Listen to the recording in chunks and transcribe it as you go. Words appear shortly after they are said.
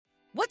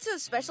What's so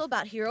special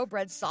about Hero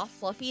Bread's soft,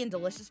 fluffy, and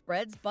delicious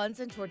breads, buns,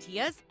 and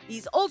tortillas?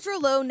 These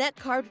ultra-low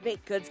net-carb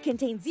baked goods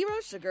contain zero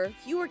sugar,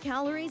 fewer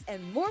calories,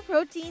 and more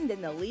protein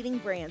than the leading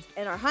brands,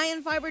 and are high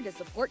in fiber to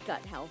support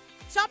gut health.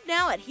 Shop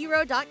now at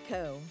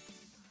hero.co.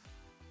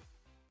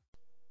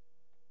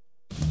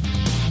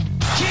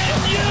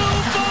 Can you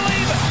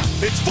believe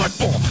it? It's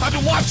football. I've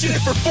been watching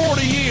it for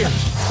 40 years.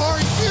 Are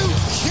you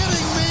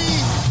kidding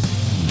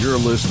me? You're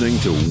listening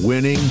to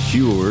Winning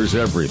Cures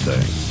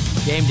Everything.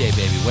 Game day,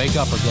 baby. Wake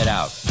up or get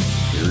out.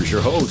 Here's your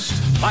host,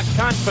 a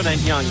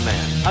confident young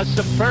man, a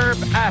superb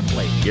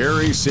athlete,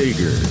 Gary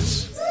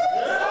Seegers.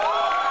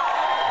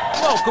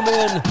 Welcome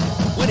in.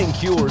 Winning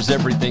Cures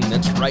Everything.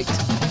 That's right.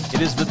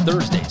 It is the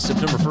Thursday,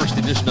 September 1st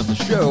edition of the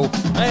show.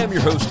 I am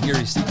your host,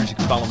 Gary Seegers. You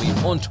can follow me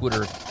on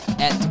Twitter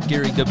at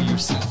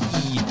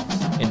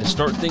GaryWCE. And to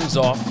start things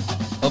off,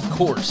 of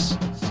course,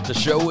 the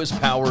show is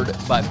powered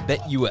by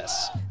BetUS.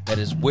 That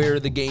is where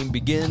the game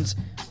begins.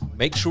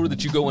 Make sure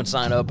that you go and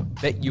sign up,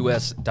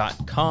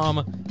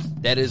 betus.com.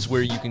 That is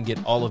where you can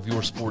get all of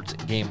your sports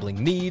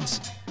gambling needs.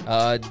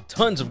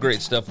 Tons of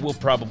great stuff. We'll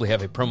probably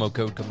have a promo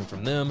code coming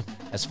from them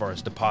as far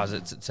as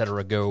deposits,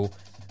 etc. go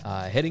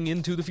heading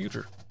into the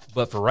future.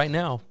 But for right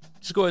now,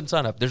 just go ahead and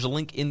sign up. There's a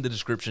link in the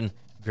description.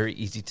 Very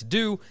easy to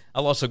do.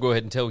 I'll also go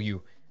ahead and tell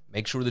you,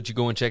 make sure that you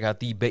go and check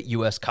out the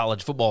BetUS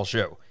College Football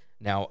Show.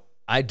 Now,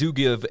 I do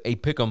give a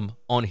pick'em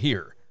on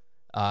here.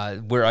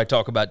 Where I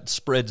talk about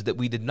spreads that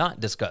we did not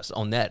discuss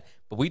on that.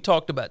 But we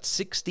talked about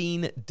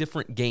 16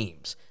 different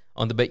games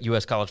on the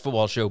BetUS College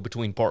Football Show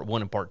between Part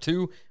 1 and Part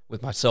 2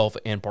 with myself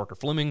and Parker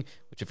Fleming,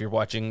 which if you're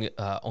watching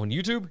on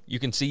YouTube, you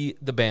can see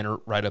the banner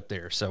right up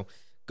there. So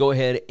go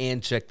ahead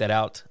and check that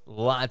out.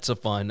 Lots of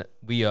fun.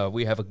 We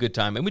have a good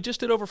time. And we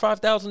just did over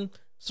 5,000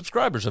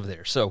 subscribers over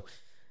there. So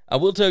I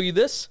will tell you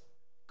this.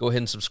 Go ahead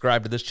and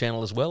subscribe to this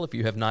channel as well if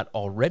you have not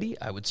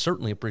already. I would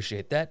certainly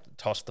appreciate that.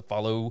 Toss the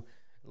follow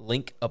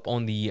link up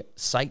on the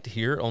site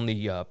here, on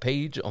the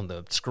page, on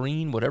the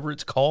screen, whatever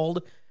it's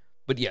called.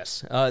 But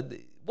yes,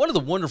 one of the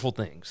wonderful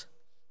things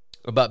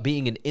about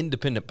being an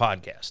independent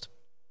podcast,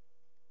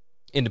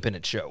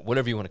 independent show,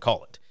 whatever you want to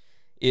call it,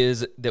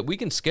 is that we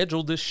can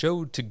schedule this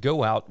show to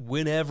go out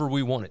whenever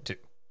we want it to,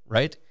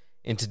 right?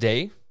 And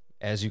today,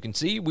 as you can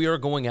see, we are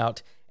going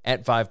out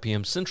at 5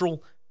 p.m.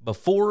 Central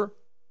before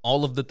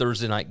all of the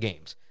Thursday night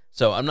games.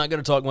 So I'm not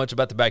going to talk much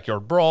about the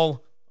Backyard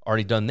Brawl.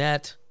 Already done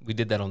that. We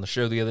did that on the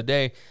show the other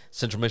day.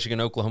 Central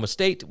Michigan, Oklahoma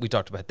State. We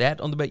talked about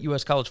that on the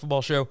BetUS College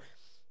Football Show.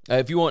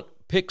 If you want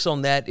picks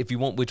on that, if you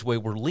want which way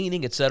we're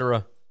leaning,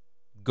 etc.,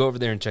 go over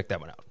there and check that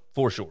one out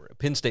for sure.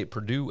 Penn State,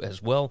 Purdue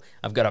as well.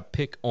 I've got a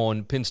pick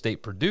on Penn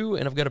State, Purdue,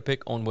 and I've got a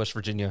pick on West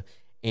Virginia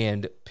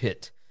and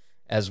Pitt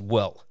as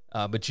well.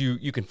 But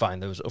you can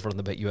find those over on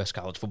the BetUS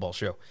College Football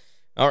Show.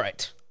 All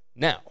right,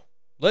 now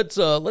let's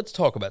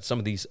talk about some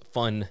of these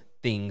fun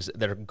things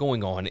that are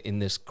going on in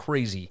this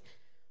crazy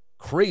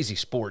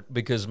sport,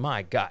 because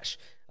my gosh,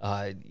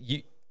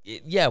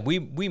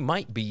 we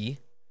might be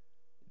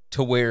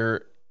to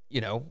where,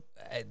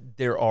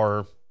 there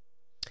are,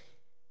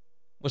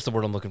 what's the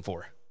word I'm looking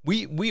for?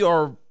 We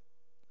are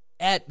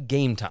at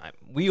game time.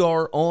 We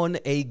are on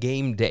a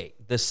game day,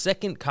 the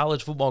second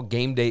college football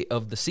game day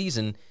of the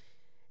season,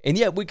 and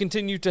yet we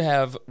continue to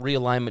have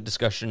realignment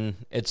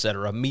discussion,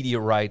 etc., media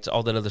rights,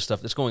 all that other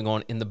stuff that's going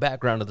on in the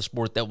background of the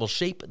sport that will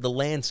shape the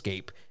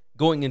landscape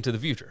going into the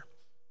future.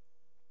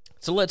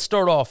 So let's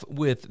start off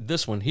with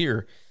this one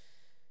here.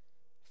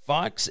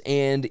 Fox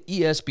and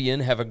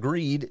ESPN have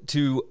agreed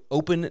to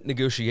open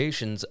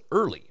negotiations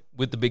early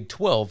with the Big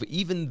 12,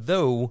 even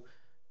though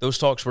those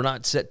talks were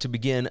not set to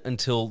begin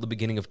until the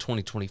beginning of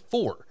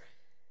 2024.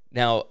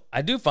 Now,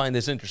 I do find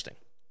this interesting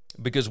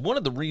because one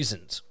of the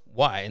reasons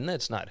why, and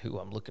that's not who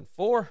I'm looking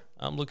for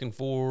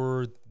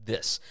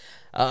this.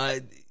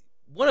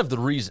 One of the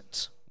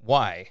reasons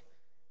why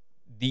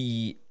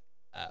the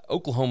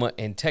Oklahoma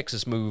and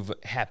Texas move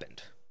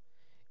happened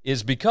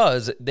is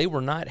because they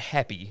were not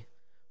happy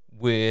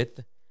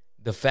with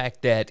the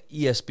fact that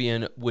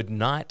ESPN would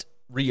not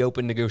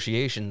reopen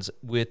negotiations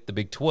with the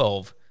Big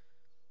 12,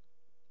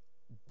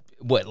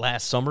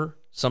 last summer,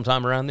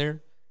 sometime around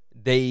there.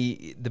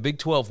 The Big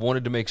 12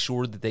 wanted to make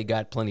sure that they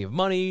got plenty of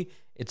money,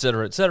 et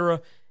cetera,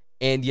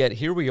 and yet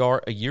here we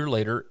are a year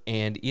later,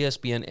 and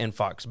ESPN and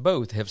Fox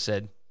both have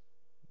said,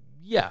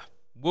 yeah,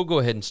 we'll go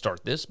ahead and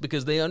start this,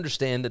 because they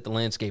understand that the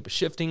landscape is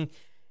shifting,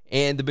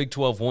 and the Big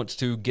 12 wants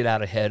to get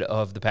out ahead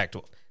of the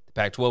Pac-12. The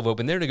Pac-12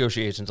 opened their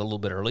negotiations a little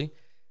bit early,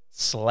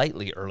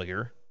 slightly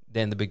earlier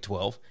than the Big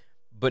 12.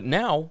 But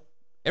now,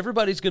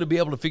 everybody's going to be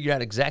able to figure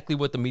out exactly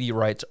what the media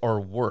rights are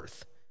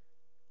worth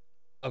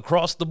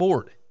across the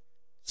board.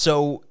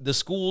 So the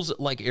schools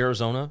like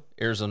Arizona,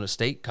 Arizona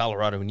State,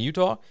 Colorado, and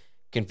Utah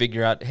can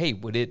figure out, hey,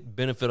 would it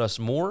benefit us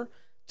more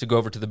to go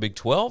over to the Big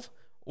 12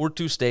 or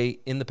to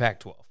stay in the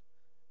Pac-12?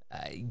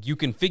 You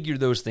can figure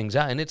those things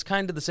out, and it's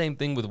kind of the same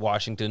thing with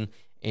Washington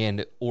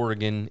and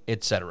Oregon,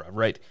 etc.,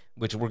 right?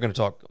 Which we're going to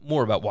talk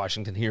more about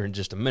Washington here in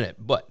just a minute.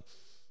 But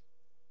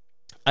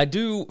I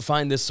do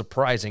find this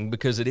surprising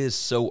because it is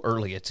so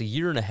early. It's a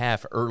year and a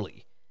half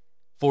early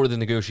for the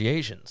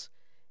negotiations.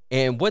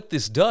 And what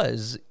this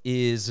does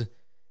is,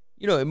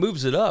 it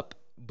moves it up,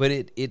 but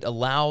it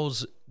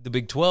allows the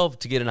Big 12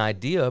 to get an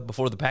idea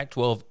before the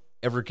Pac-12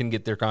 ever can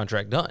get their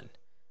contract done.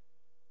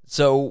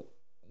 So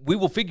we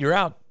will figure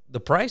out the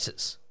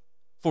prices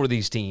for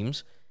these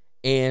teams,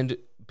 and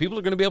people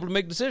are going to be able to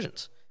make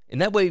decisions.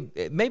 And that way,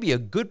 maybe a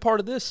good part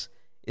of this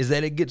is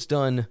that it gets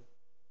done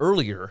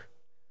earlier,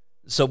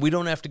 so we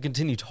don't have to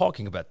continue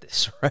talking about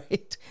this,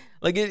 right?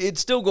 Like,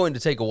 it's still going to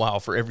take a while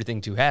for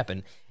everything to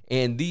happen,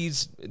 and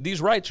these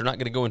rights are not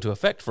going to go into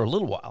effect for a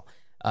little while.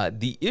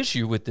 The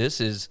issue with this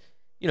is,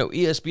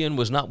 ESPN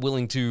was not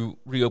willing to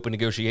reopen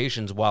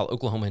negotiations while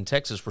Oklahoma and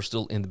Texas were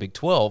still in the Big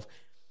 12.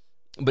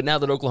 But now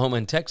that Oklahoma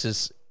and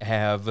Texas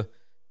have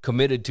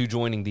committed to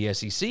joining the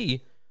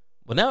SEC,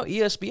 well, now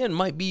ESPN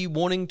might be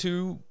wanting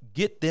to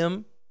get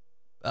them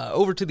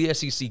over to the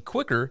SEC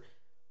quicker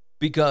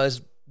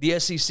because the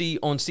SEC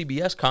on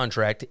CBS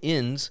contract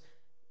ends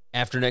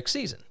after next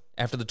season,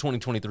 after the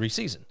 2023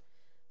 season.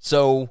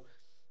 So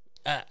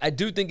I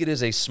do think it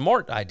is a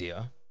smart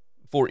idea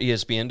for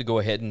ESPN to go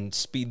ahead and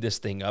speed this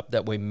thing up.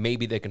 That way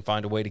maybe they can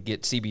find a way to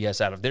get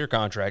CBS out of their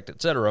contract,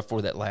 etc.,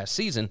 for that last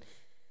season.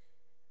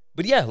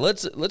 But yeah,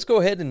 let's go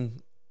ahead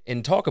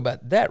and talk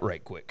about that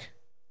right quick.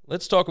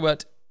 Let's talk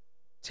about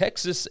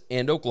Texas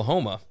and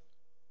Oklahoma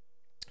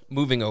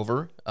moving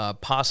over,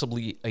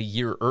 possibly a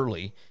year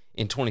early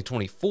in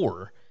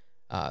 2024,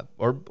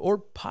 or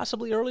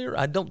possibly earlier.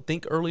 I don't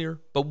think earlier,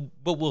 but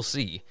we'll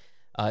see.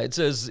 It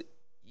says,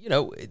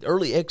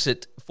 early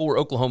exit for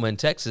Oklahoma and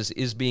Texas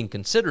is being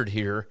considered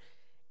here,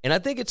 and I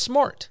think it's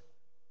smart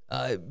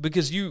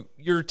because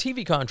your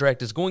TV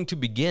contract is going to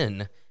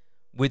begin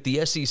with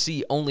the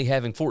SEC only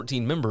having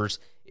 14 members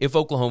if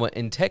Oklahoma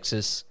and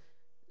Texas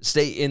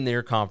stay in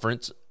their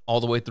conference all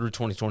the way through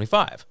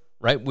 2025,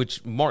 right?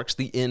 Which marks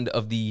the end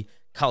of the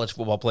college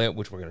football playoff,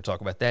 which we're going to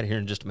talk about that here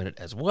in just a minute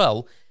as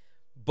well.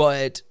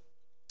 But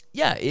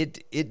yeah,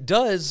 it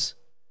does,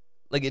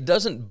 it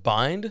doesn't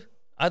bind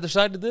either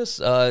side of this.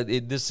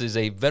 This is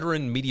a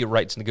veteran media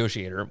rights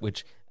negotiator,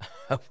 which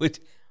I would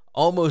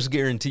almost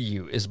guarantee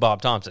you is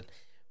Bob Thompson.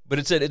 But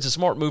it said it's a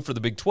smart move for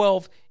the Big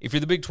 12. If you're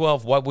the Big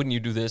 12, why wouldn't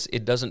you do this?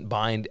 It doesn't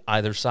bind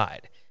either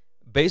side.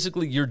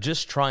 Basically, you're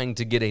just trying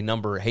to get a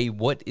number. Hey,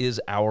 what is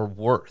our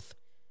worth?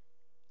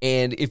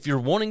 And if you're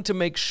wanting to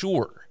make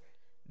sure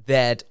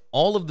that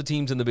all of the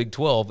teams in the Big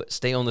 12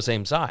 stay on the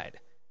same side,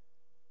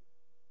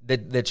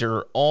 that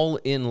you're all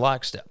in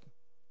lockstep,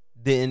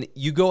 then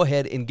you go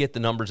ahead and get the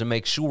numbers and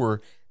make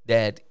sure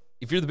that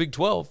if you're the Big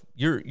 12,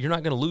 you're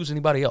not going to lose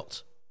anybody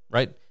else,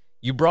 right?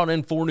 You brought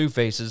in 4 new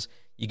faces.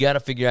 You got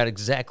to figure out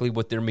exactly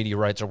what their media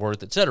rights are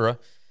worth, etc.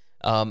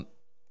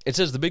 It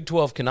says the Big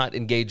 12 cannot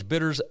engage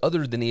bidders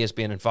other than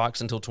ESPN and Fox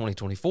until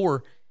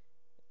 2024.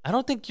 I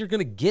don't think you're going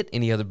to get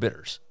any other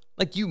bidders.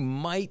 You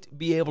might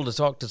be able to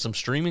talk to some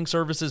streaming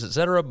services,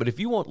 etc., but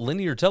if you want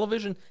linear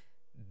television,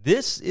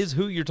 this is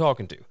who you're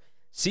talking to.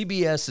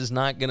 CBS is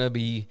not going to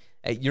be,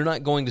 you're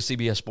not going to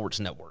CBS Sports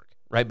Network,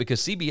 right?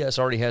 Because CBS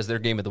already has their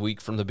game of the week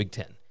from the Big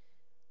Ten.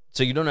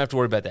 So you don't have to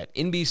worry about that.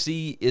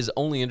 NBC is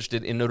only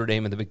interested in Notre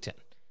Dame and the Big Ten.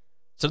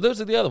 So those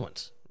are the other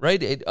ones,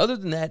 right? Other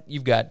than that,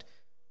 you got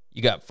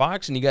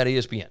Fox and you got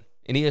ESPN.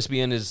 And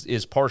ESPN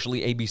is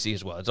partially ABC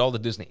as well. It's all the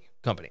Disney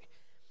company.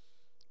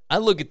 I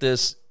look at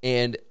this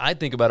and I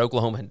think about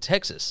Oklahoma and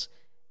Texas,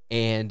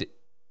 and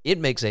it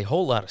makes a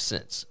whole lot of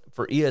sense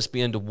for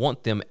ESPN to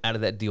want them out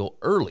of that deal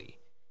early.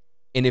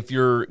 And if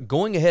you're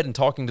going ahead and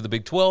talking to the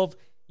Big 12,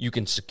 you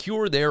can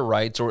secure their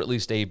rights, or at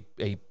least a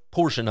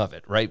portion of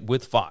it, right,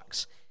 with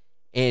Fox.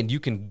 And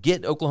you can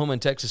get Oklahoma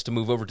and Texas to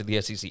move over to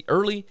the SEC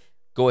early,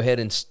 go ahead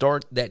and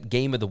start that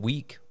game of the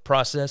week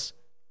process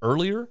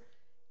earlier,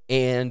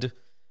 and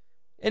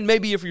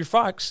maybe if you're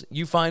Fox,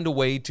 you find a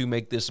way to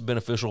make this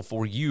beneficial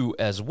for you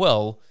as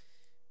well.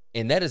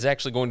 And that is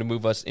actually going to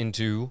move us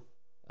into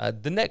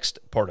the next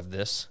part of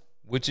this,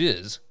 which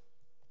is,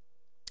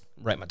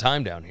 write my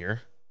time down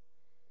here.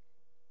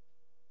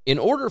 In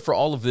order for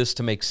all of this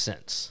to make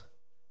sense,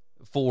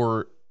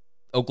 for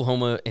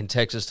Oklahoma and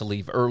Texas to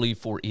leave early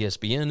for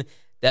ESPN,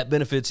 that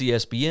benefits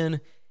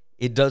ESPN.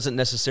 It doesn't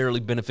necessarily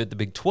benefit the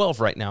Big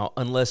 12 right now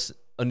unless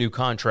a new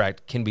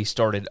contract can be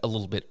started a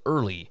little bit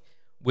early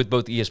with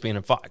both ESPN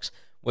and Fox.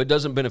 Well, it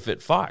doesn't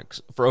benefit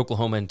Fox for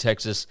Oklahoma and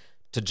Texas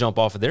to jump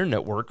off of their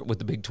network with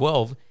the Big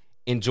 12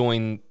 and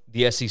join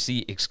the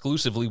SEC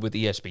exclusively with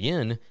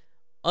ESPN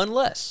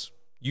unless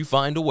you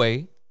find a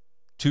way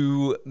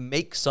to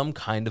make some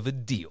kind of a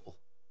deal,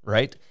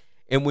 right?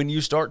 And when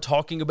you start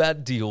talking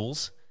about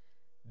deals,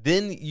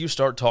 then you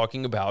start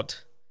talking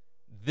about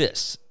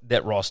this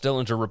that Ross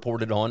Dellinger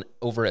reported on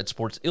over at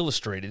Sports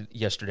Illustrated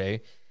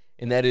yesterday,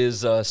 and that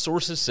is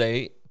sources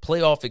say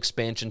playoff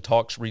expansion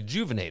talks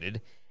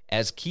rejuvenated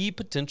as key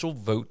potential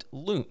vote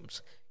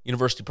looms.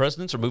 University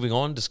presidents are moving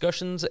on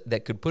discussions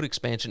that could put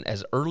expansion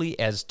as early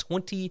as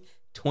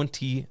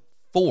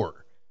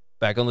 2024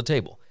 back on the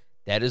table.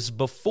 That is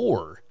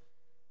before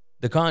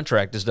the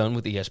contract is done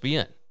with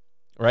ESPN,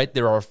 right?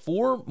 There are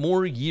 4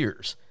 more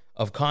years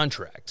of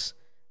contracts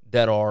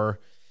that are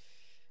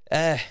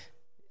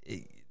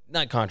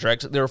not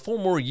contracts, there are 4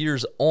 more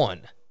years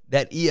on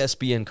that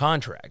ESPN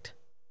contract.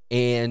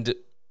 And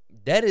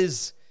that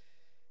is,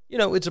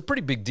 it's a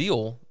pretty big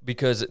deal,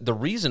 because the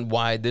reason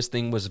why this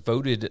thing was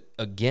voted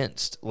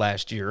against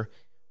last year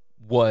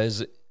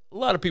was, a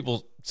lot of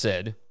people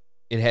said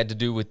it had to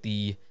do with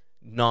the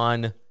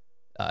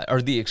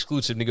the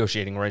exclusive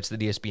negotiating rights that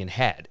ESPN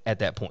had at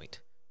that point,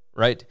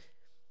 right?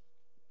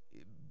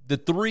 The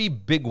 3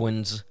 big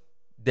ones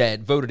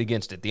that voted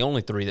against it, the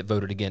only 3 that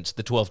voted against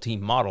the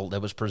 12-team model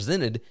that was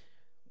presented,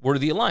 were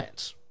the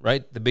alliance,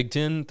 right? The Big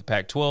 10, the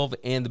Pac-12,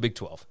 and the Big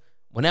 12.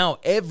 Well, now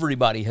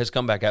everybody has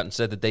come back out and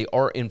said that they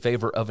are in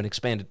favor of an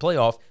expanded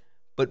playoff,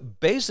 but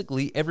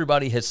basically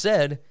everybody has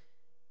said,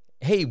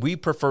 hey, we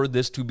prefer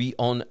this to be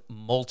on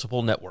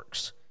multiple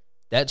networks.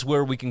 That's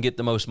where we can get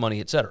the most money,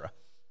 etc.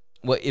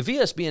 Well, if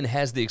ESPN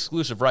has the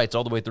exclusive rights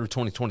all the way through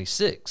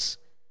 2026,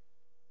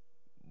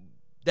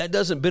 that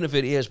doesn't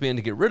benefit ESPN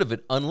to get rid of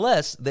it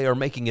unless they are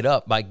making it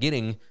up by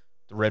getting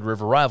the Red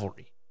River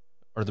rivalry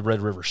or the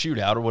Red River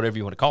shootout or whatever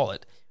you want to call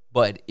it.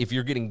 But if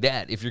you're getting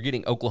that, if you're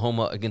getting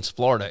Oklahoma against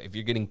Florida, if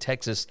you're getting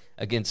Texas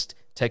against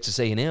Texas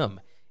A&M,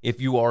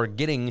 if you are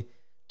getting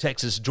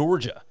Texas,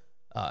 Georgia,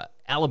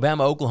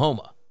 Alabama,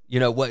 Oklahoma,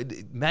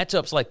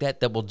 matchups like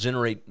that will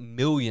generate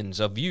millions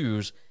of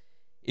views.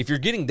 If you're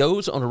getting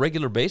those on a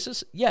regular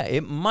basis, yeah,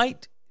 it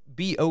might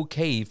be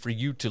okay for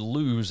you to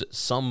lose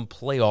some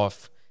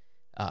playoff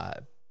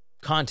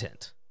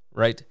content,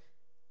 right?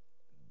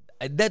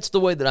 That's the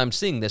way that I'm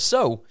seeing this.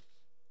 So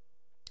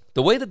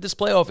the way that this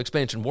playoff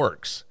expansion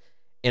works,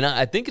 and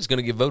I think it's going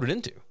to get voted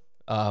into.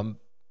 Now,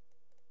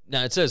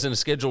 it says in a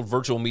scheduled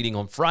virtual meeting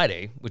on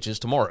Friday, which is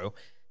tomorrow,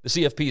 the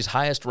CFP's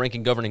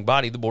highest-ranking governing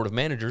body, the Board of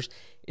Managers,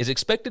 is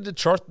expected to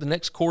chart the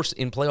next course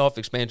in playoff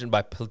expansion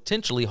by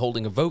potentially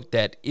holding a vote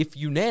that, if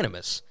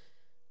unanimous,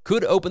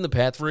 could open the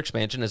path for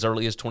expansion as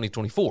early as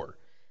 2024.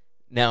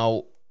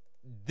 Now,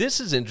 this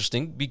is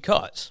interesting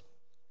because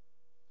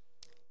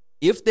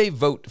if they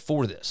vote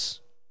for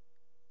this,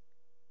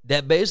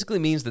 that basically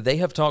means that they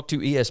have talked to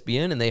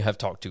ESPN and they have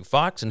talked to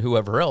Fox and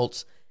whoever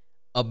else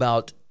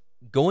about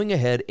going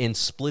ahead and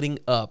splitting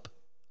up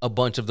a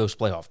bunch of those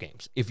playoff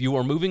games. If you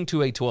are moving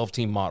to a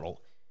 12-team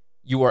model,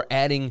 you are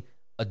adding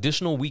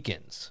additional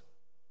weekends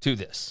to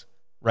this,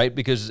 right?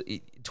 Because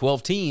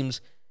 12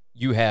 teams,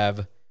 you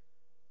have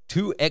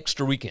 2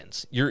 extra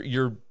weekends.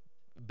 You're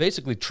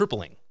basically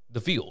tripling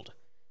the field.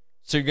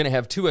 So you're going to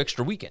have 2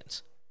 extra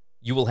weekends.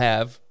 You will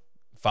have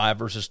 5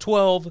 versus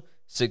 12,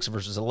 6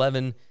 versus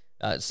 11,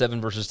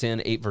 7 versus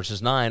 10, 8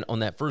 versus 9 on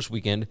that first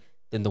weekend.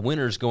 Then the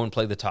winners go and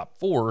play the top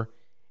 4,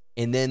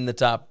 and then the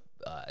top.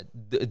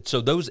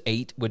 So those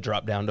 8 would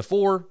drop down to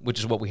 4, which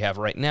is what we have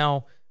right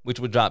now, which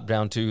would drop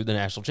down to the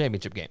national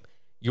championship game.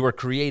 You are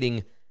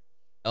creating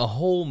a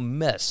whole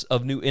mess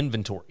of new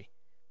inventory.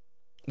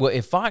 Well,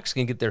 if Fox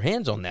can get their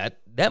hands on that,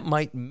 that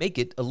might make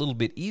it a little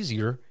bit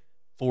easier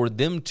for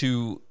them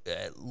to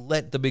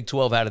let the Big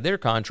 12 out of their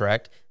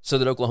contract so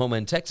that Oklahoma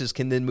and Texas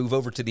can then move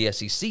over to the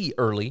SEC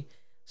early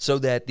so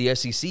that the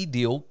SEC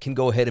deal can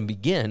go ahead and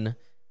begin.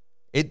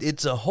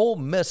 It's a whole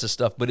mess of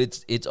stuff, but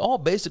it's all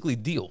basically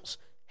deals.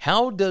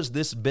 How does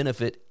this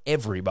benefit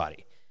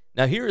everybody?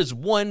 Now, here is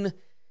one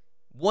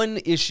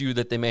issue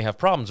that they may have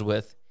problems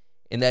with,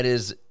 and that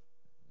is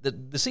the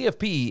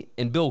CFP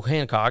and Bill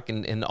Hancock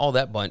and all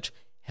that bunch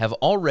have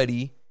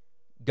already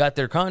got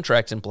their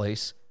contracts in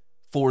place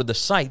for the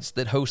sites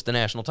that host the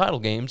national title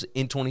games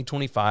in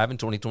 2025 and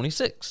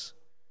 2026.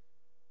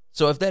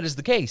 So if that is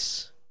the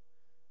case,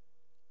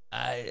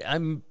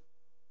 I'm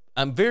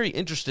very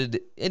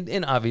interested,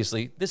 and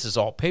obviously this is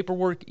all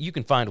paperwork. You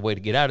can find a way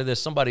to get out of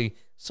this. Somebody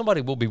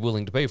will be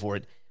willing to pay for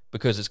it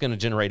because it's going to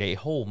generate a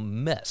whole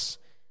mess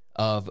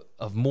of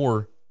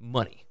more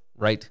money,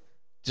 right?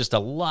 Just a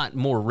lot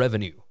more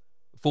revenue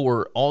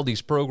for all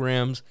these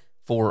programs,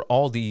 for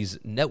all these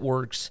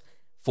networks,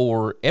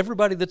 for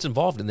everybody that's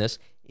involved in this,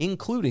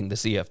 including the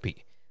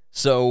CFP.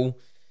 So,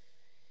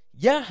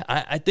 yeah,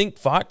 I think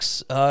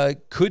Fox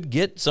could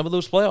get some of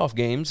those playoff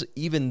games,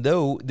 even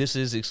though this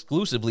is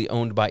exclusively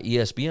owned by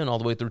ESPN all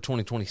the way through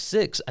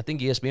 2026. I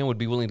think ESPN would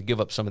be willing to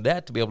give up some of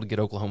that to be able to get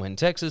Oklahoma and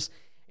Texas,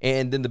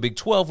 and then the Big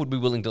 12 would be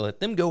willing to let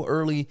them go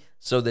early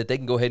so that they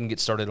can go ahead and get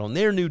started on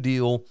their new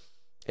deal,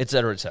 et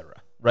cetera,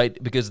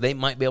 right? Because they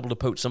might be able to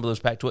poach some of those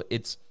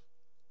Pac-12.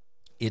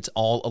 It's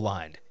all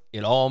aligned.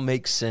 It all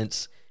makes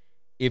sense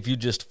if you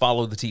just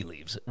follow the tea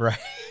leaves, right?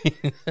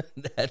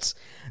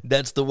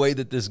 That's the way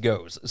that this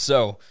goes.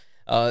 So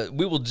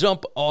we will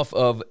jump off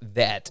of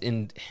that.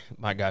 And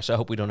my gosh, I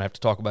hope we don't have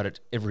to talk about it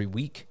every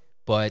week.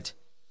 But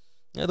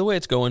the way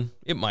it's going,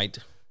 it might.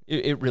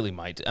 It really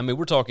might. I mean,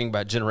 we're talking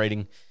about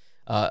generating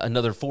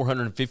another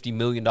 $450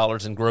 million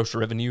in gross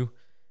revenue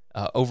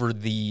over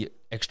the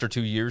extra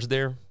 2 years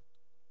there.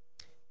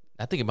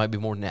 I think it might be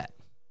more than that,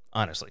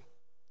 honestly.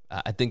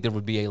 I think there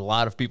would be a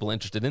lot of people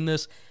interested in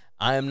this.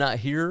 I am not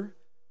here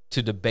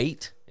to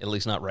debate, at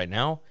least not right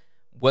now,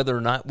 whether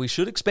or not we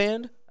should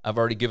expand. I've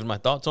already given my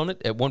thoughts on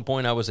it. At one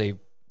point, I was a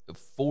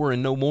 4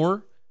 and no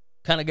more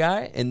kind of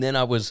guy, and then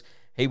I was,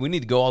 hey, we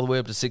need to go all the way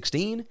up to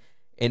 16,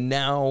 and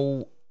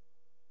now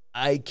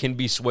I can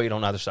be swayed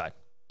on either side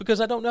because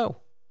I don't know.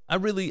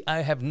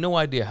 I have no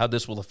idea how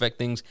this will affect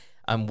things.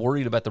 I'm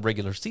worried about the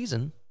regular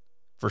season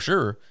for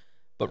sure,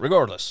 but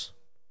regardless,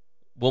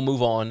 we'll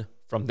move on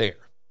from there.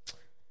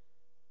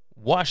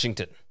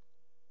 Washington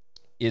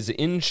is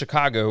in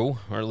Chicago,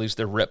 or at least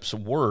their reps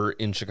were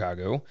in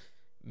Chicago,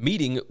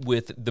 meeting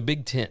with the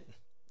Big Ten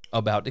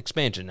about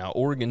expansion. Now,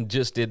 Oregon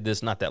just did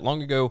this not that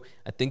long ago.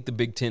 I think the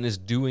Big Ten is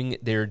doing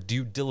their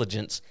due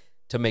diligence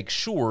to make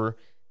sure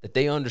that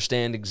they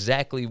understand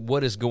exactly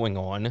what is going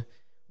on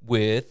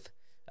with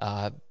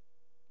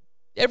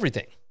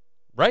everything,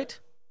 right?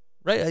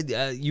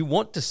 Right? You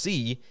want to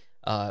see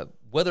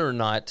whether or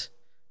not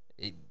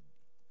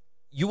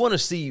you want to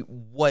see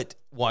what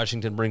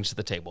Washington brings to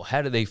the table.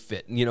 How do they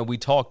fit? You know, we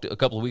talked a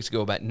couple of weeks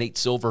ago about Nate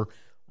Silver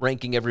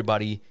ranking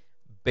everybody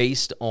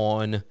based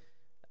on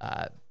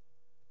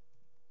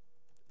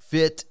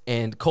fit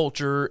and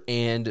culture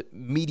and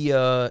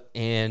media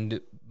and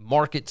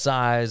market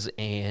size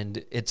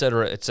and et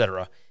cetera, et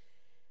cetera.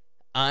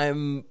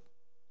 I'm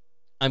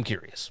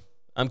curious.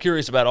 I'm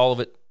curious about all of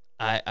it.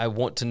 I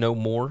want to know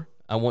more.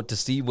 I want to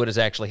see what is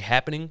actually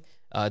happening.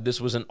 This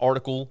was an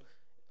article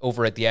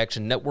over at the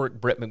Action Network.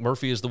 Brett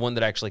McMurphy is the one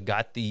that actually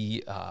got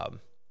the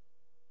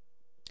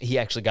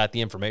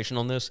information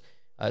on this.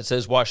 It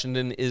says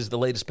Washington is the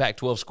latest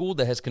Pac-12 school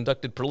that has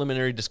conducted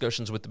preliminary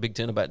discussions with the Big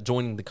Ten about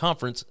joining the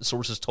conference,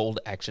 sources told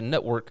Action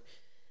Network.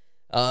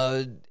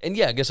 And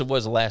yeah, I guess it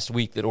was last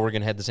week that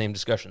Oregon had the same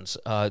discussions.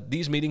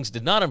 These meetings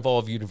did not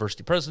involve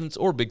university presidents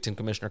or Big Ten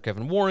Commissioner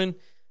Kevin Warren,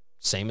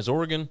 same as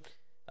Oregon.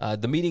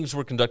 The meetings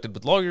were conducted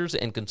with lawyers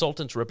and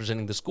consultants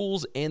representing the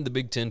schools and the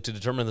Big Ten to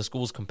determine the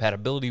school's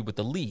compatibility with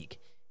the league.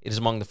 It is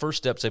among the first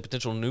steps a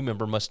potential new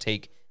member must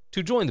take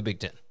to join the Big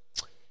Ten.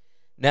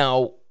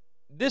 Now,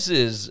 this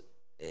is,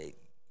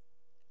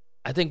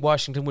 I think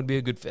Washington would be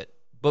a good fit.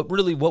 But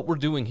really what we're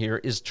doing here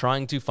is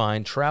trying to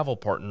find travel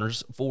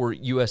partners for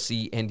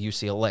USC and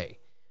UCLA.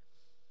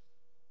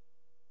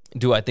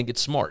 Do I think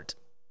it's smart?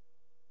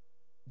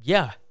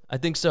 Yeah, I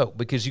think so,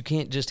 because you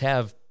can't just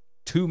have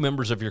two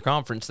members of your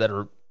conference that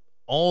are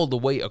all the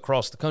way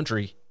across the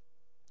country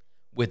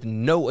with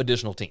no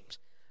additional teams,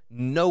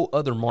 no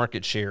other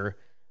market share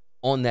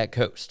on that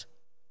coast.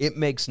 It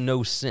makes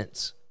no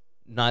sense,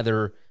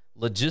 neither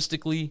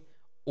logistically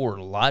or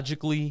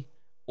logically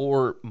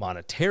or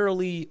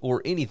monetarily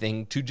or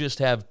anything, to just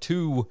have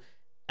two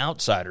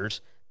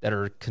outsiders that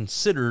are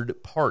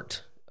considered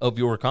part of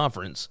your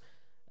conference.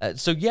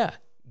 So yeah,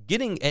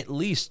 getting at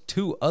least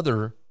two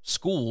other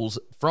schools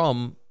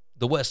from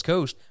the West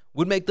Coast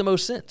would make the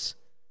most sense.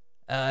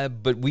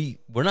 But we're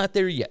not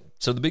there yet.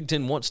 So the Big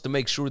Ten wants to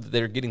make sure that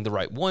they're getting the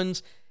right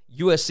ones.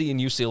 USC and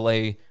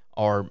UCLA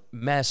are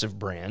massive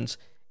brands.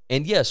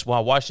 And yes,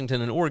 while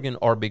Washington and Oregon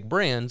are big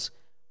brands,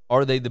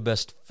 are they the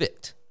best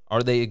fit?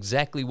 Are they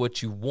exactly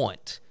what you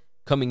want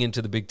coming into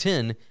the Big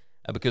Ten?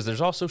 Because there's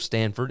also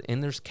Stanford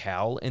and there's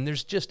Cal and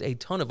there's just a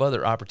ton of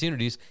other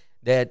opportunities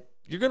that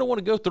you're going to want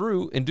to go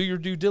through and do your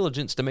due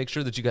diligence to make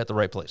sure that you got the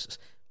right places.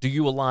 Do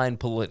you align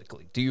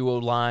politically? Do you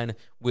align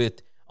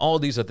with all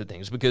these other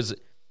things? Because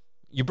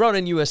you brought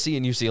in USC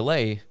and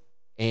UCLA,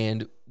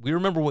 and we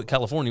remember what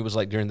California was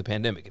like during the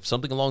pandemic. If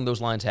something along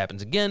those lines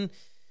happens again,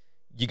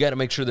 you got to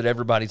make sure that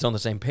everybody's on the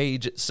same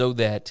page so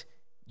that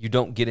you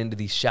don't get into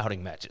these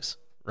shouting matches,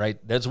 right?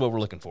 That's what we're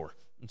looking for.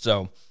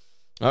 So,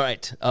 all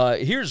right,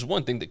 here's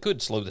one thing that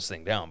could slow this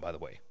thing down, by the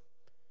way.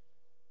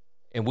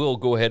 And we'll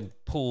go ahead and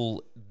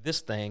pull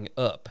this thing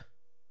up.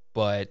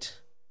 But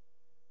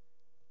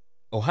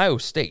Ohio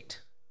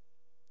State,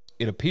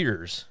 it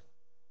appears,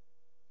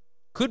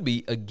 could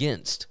be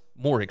against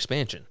more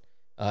expansion.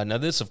 Now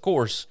this, of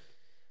course,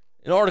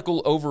 an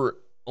article over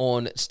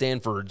on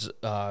Stanford's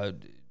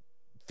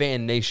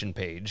Fan Nation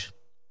page,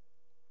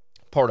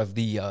 part of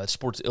the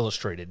Sports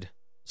Illustrated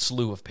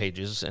slew of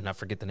pages, and I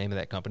forget the name of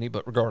that company,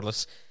 but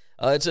regardless,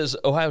 it says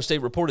Ohio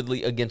State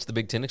reportedly against the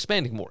Big Ten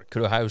expanding more.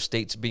 Could Ohio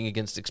State's being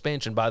against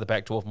expansion buy the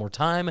Pac-12 more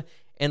time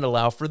and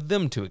allow for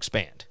them to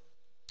expand?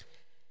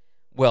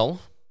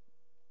 Well,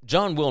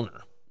 John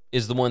Wilner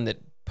is the one that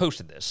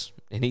posted this,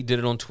 and he did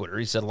it on Twitter.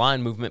 He said,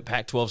 line movement,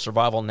 Pac-12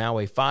 survival now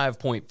a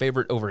 5-point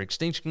favorite over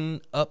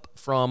extinction, up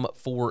from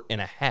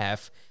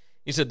 4.5.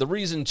 He said, the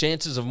reason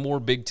chances of more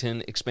Big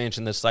Ten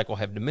expansion this cycle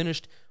have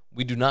diminished,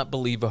 we do not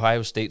believe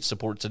Ohio State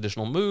supports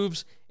additional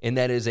moves, and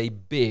that is a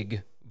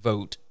big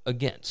vote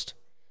against.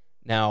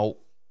 Now,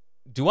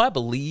 do I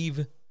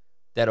believe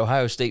that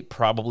Ohio State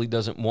probably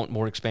doesn't want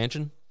more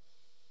expansion?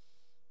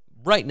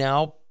 Right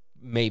now,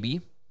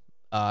 maybe.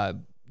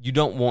 You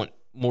don't want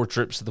more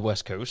trips to the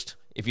West Coast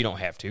if you don't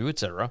have to,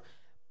 etc.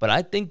 But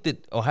I think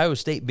that Ohio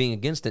State being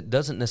against it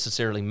doesn't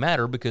necessarily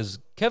matter, because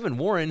Kevin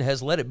Warren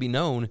has let it be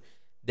known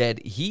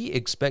that he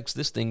expects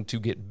this thing to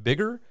get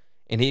bigger,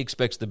 and he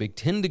expects the Big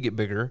Ten to get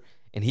bigger,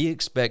 and he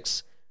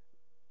expects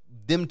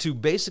them to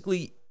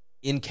basically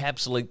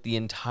encapsulate the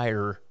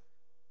entire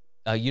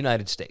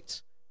United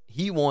States.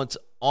 He wants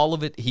all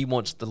of it. He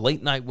wants the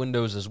late night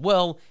windows as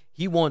well.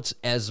 He wants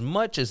as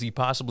much as he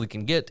possibly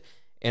can get,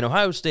 and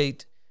Ohio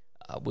State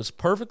was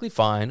perfectly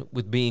fine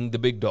with being the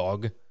big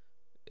dog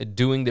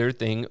doing their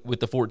thing with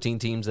the 14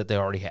 teams that they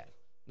already had.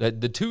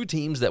 The two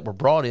teams that were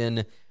brought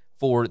in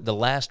for the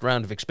last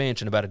round of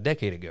expansion about a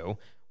decade ago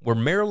were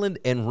Maryland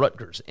and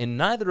Rutgers, and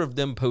neither of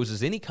them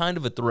poses any kind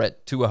of a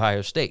threat to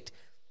Ohio State.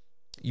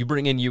 You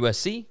bring in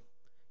USC,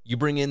 you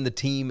bring in the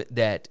team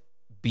that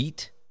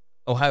beat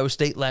Ohio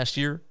State last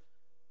year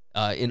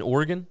in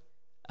Oregon.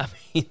 I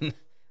mean,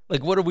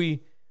 like, what are we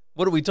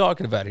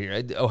talking about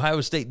here?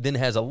 Ohio State then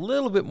has a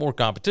little bit more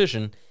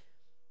competition,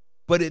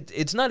 but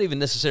it's not even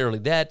necessarily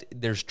that.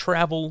 There's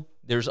travel.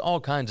 There's all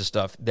kinds of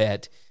stuff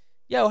that,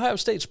 yeah, Ohio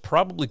State's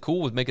probably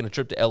cool with making a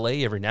trip to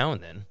L.A. every now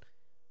and then,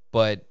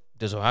 but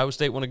does Ohio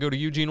State want to go to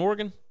Eugene,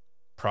 Oregon?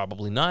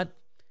 Probably not.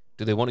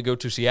 Do they want to go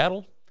to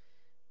Seattle?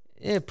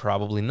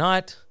 Probably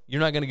not.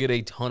 You're not going to get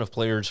a ton of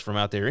players from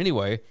out there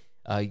anyway.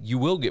 You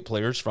will get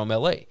players from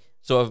L.A.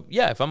 So,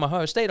 if I'm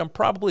Ohio State, I'm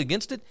probably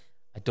against it.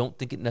 I don't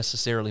think it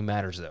necessarily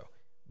matters, though,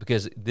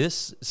 because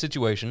this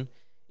situation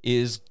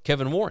is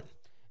Kevin Warren.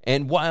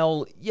 And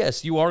while,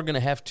 yes, you are going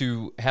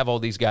to have all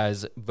these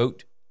guys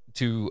vote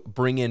to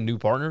bring in new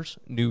partners,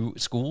 new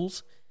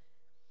schools,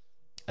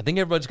 I think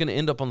everybody's going to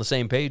end up on the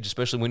same page,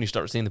 especially when you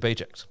start seeing the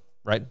paychecks,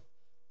 right?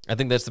 I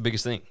think that's the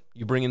biggest thing.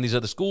 You bring in these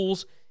other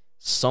schools,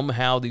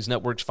 somehow these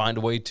networks find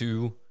a way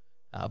to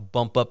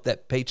bump up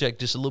that paycheck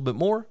just a little bit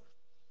more.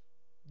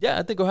 Yeah,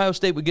 I think Ohio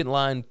State would get in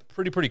line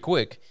pretty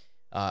quick.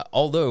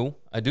 Although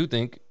I do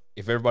think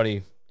if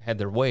everybody had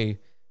their way,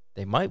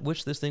 they might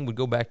wish this thing would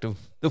go back to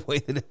the way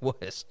that it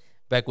was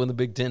back when the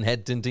Big Ten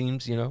had 10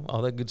 teams,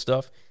 all that good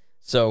stuff.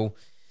 So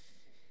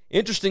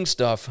interesting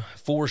stuff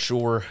for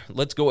sure.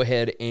 Let's go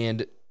ahead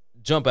and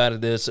jump out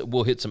of this.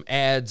 We'll hit some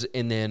ads,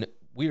 and then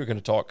we are going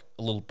to talk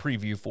a little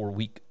preview for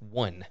week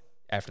 1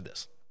 after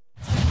this.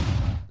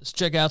 Let's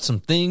check out some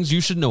things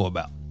you should know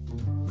about.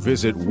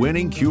 Visit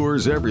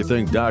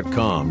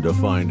winningcureseverything.com to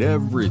find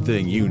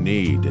everything you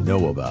need to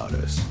know about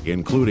us,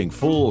 including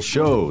full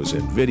shows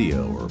in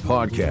video or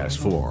podcast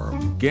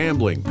form,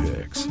 gambling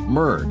picks,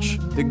 merch,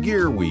 the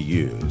gear we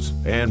use,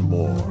 and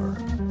more.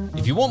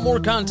 If you want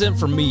more content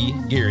from me,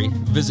 Gary,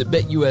 visit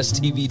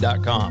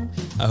BetUSTV.com.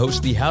 I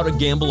host the How to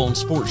Gamble on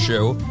Sports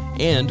show,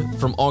 and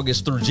from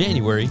August through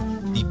January,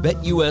 the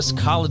BetUS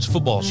College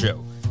Football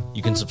show.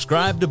 You can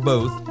subscribe to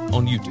both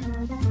on YouTube.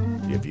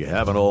 If you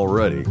haven't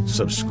already,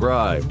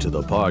 subscribe to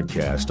the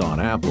podcast on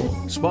Apple,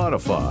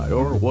 Spotify,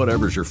 or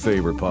whatever's your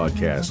favorite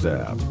podcast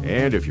app.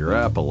 And if your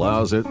app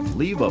allows it,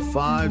 leave a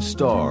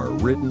 5-star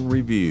written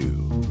review.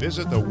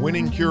 Visit the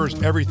Winning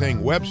Cures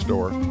Everything web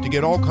store to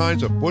get all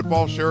kinds of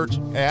football shirts,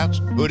 hats,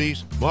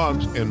 hoodies,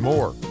 mugs, and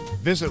more.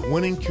 Visit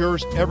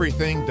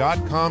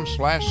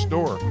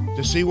winningcureseverything.com/store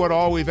to see what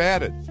all we've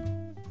added.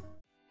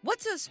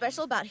 What's so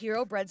special about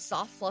Hero Bread's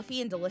soft,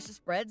 fluffy, and delicious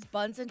breads,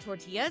 buns, and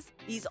tortillas?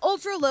 These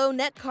ultra-low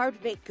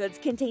net-carb baked goods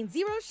contain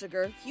 0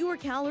 sugar, fewer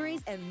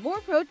calories, and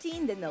more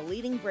protein than the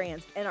leading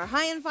brands, and are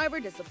high in fiber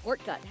to support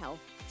gut health.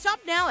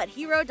 Shop now at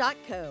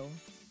hero.co.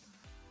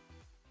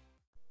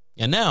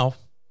 And now,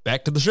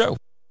 back to the show.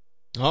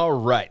 All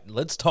right,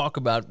 let's talk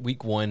about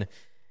week 1.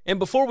 And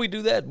before we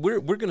do that,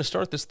 we're going to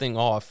start this thing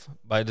off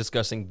by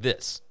discussing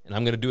this. And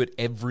I'm going to do it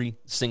every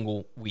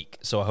single week,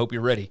 so I hope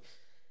you're ready.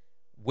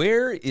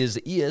 Where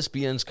is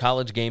ESPN's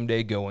College Game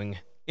Day going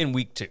in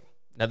week 2?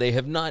 Now, they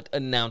have not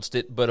announced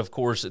it, but of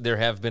course, there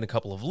have been a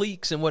couple of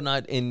leaks and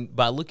whatnot. And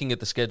by looking at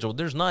the schedule,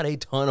 there's not a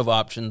ton of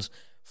options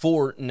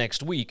for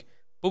next week,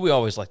 but we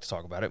always like to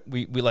talk about it.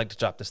 We like to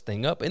chop this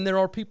thing up, and there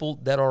are people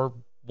that are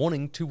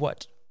wanting to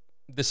what?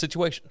 The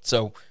situation.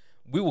 So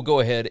we will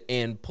go ahead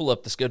and pull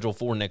up the schedule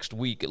for next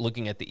week,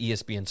 looking at the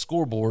ESPN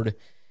scoreboard.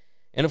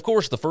 And, of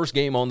course, the first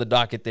game on the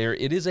docket there,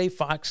 it is a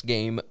Fox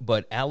game,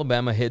 but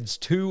Alabama heads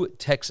to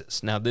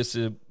Texas. Now, this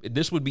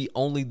would be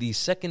only the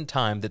second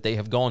time that they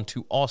have gone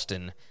to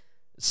Austin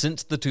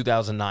since the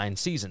 2009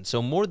 season.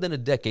 So more than a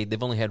decade,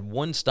 they've only had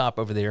one stop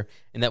over there,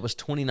 and that was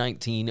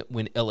 2019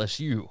 when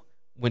LSU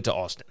went to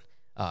Austin.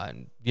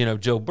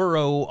 Joe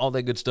Burrow, all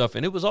that good stuff.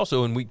 And it was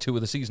also in week 2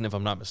 of the season, if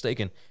I'm not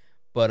mistaken.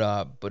 But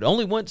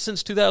only once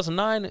since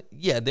 2009,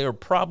 yeah, they're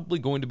probably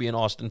going to be in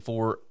Austin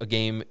for a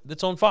game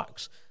that's on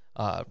Fox.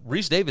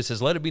 Reese Davis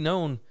has let it be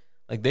known,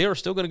 like, they are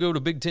still going to go to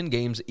Big Ten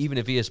games, even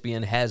if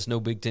ESPN has no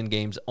Big Ten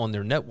games on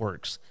their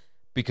networks,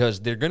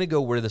 because they're going to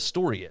go where the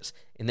story is.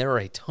 And there are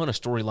a ton of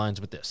storylines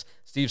with this.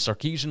 Steve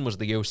Sarkisian was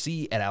the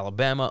OC at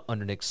Alabama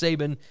under Nick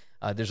Saban.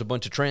 There's a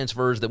bunch of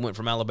transfers that went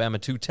from Alabama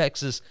to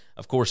Texas.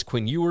 Of course,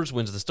 Quinn Ewers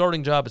wins the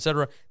starting job,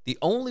 etc. The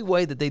only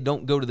way that they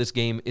don't go to this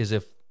game is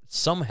if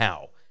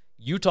somehow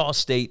Utah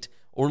State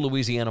or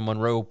Louisiana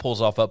Monroe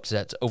pulls off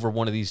upsets over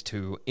one of these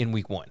two in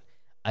week 1.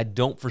 I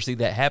don't foresee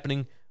that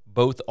happening.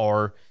 Both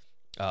are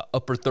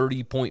upper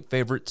 30-point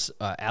favorites.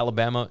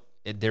 Alabama,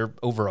 they're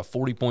over a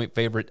 40-point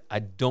favorite. I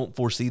don't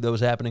foresee those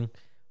happening,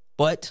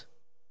 but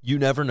you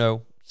never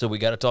know. So we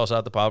got to toss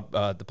out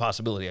the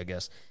possibility, I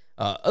guess.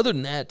 Other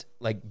than that,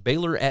 like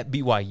Baylor at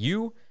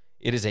BYU,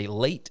 it is a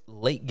late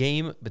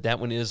game, but that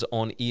one is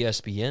on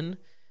ESPN.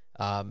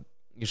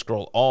 You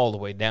scroll all the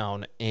way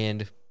down,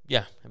 and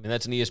yeah, I mean,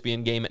 that's an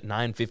ESPN game at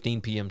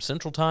 9:15 p.m.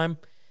 Central Time.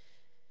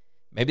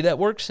 Maybe that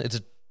works. It's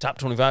a top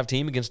 25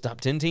 team against a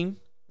top 10 team.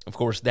 Of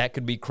course, that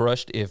could be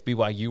crushed if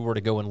BYU were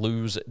to go and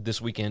lose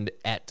this weekend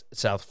at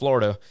South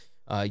Florida.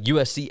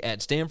 USC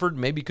at Stanford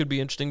maybe could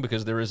be interesting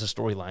because there is a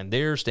storyline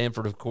there.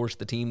 Stanford, of course,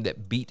 the team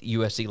that beat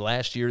USC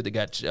last year that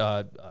got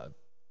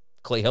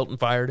Clay Helton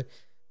fired.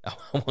 I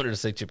wanted to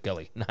say Chip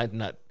Kelly.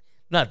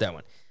 Not that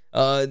one.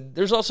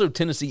 There's also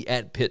Tennessee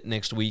at Pitt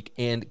next week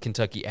and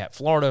Kentucky at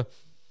Florida.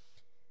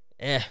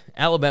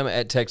 Alabama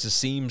at Texas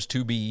seems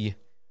to be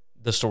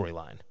the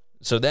storyline.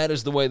 So that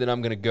is the way that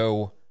I'm going to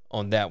go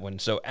on that one.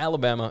 So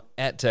Alabama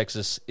at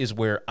Texas is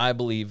where I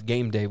believe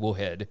game day will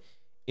head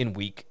in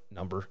week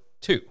number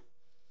 2.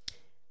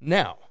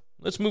 Now,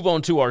 let's move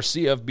on to our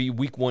CFB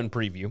week 1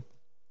 preview.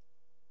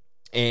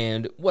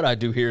 And what I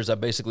do here is I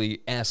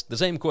basically ask the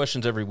same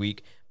questions every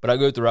week, but I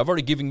go through, I've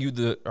already given you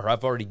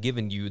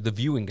the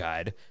viewing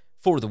guide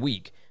for the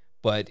week,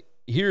 but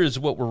here's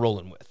what we're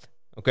rolling with,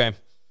 okay?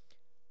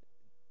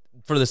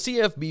 For the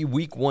CFB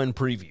week 1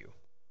 preview,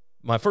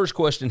 my first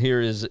question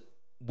here is,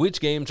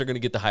 which games are going to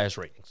get the highest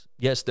ratings?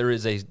 Yes, there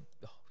is a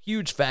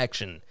huge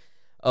faction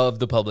of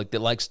the public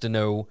that likes to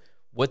know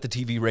what the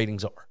TV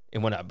ratings are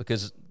and whatnot,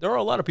 because there are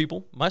a lot of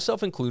people,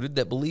 myself included,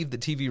 that believe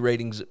that TV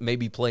ratings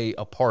maybe play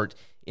a part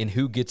in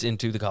who gets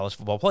into the college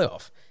football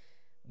playoff.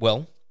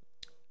 Well,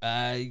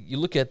 you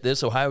look at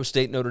this, Ohio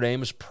State, Notre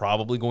Dame is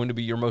probably going to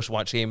be your most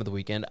watched game of the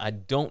weekend. I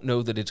don't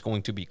know that it's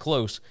going to be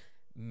close.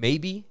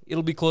 Maybe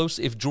it'll be close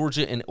if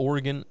Georgia and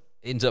Oregon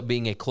ends up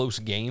being a close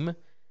game.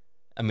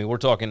 I mean, we're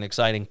talking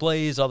exciting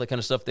plays, all that kind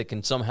of stuff that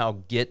can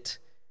somehow get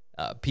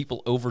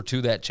people over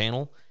to that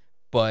channel.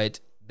 But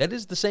that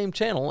is the same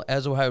channel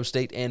as Ohio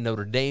State and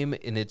Notre Dame,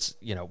 and it's,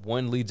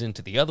 one leads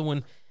into the other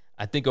one.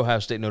 I think Ohio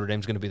State Notre Dame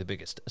is going to be the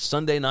biggest.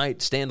 Sunday night,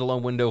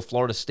 standalone window,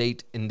 Florida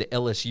State into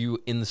LSU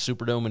in the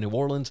Superdome in New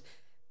Orleans.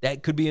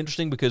 That could be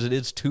interesting because it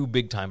is 2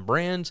 big-time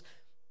brands,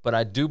 but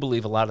I do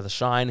believe a lot of the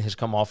shine has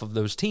come off of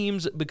those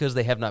teams because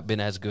they have not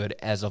been as good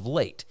as of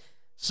late.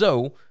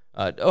 So,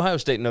 Ohio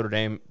State Notre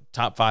Dame,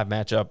 top 5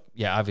 matchup.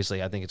 Yeah,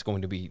 obviously, I think it's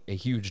going to be a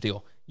huge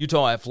deal.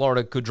 Utah at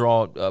Florida could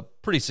draw a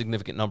pretty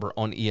significant number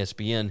on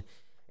ESPN.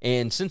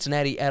 And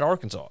Cincinnati at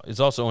Arkansas is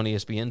also on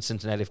ESPN.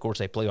 Cincinnati, of course,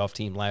 a playoff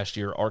team last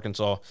year.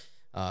 Arkansas,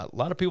 a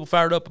lot of people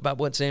fired up about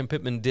what Sam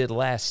Pittman did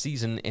last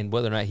season and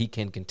whether or not he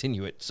can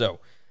continue it. So,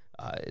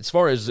 as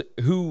far as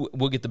who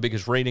will get the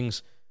biggest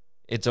ratings,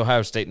 it's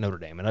Ohio State Notre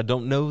Dame. And I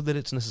don't know that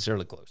it's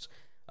necessarily close.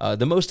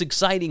 The most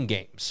exciting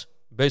games,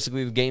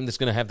 basically the game that's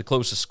going to have the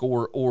closest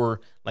score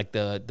or like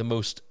the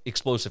most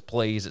explosive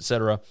plays,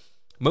 etc.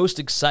 Most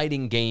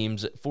exciting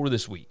games for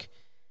this week.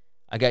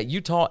 I got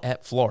Utah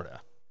at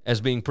Florida as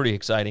being pretty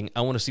exciting.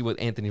 I want to see what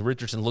Anthony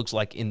Richardson looks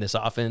like in this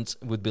offense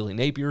with Billy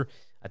Napier.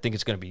 I think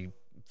it's going to be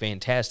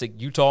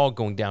fantastic. Utah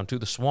going down to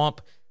the Swamp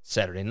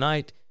Saturday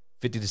night,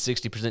 50 to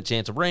 60%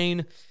 chance of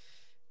rain.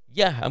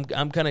 Yeah,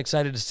 I'm kind of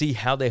excited to see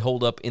how they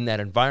hold up in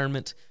that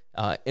environment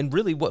and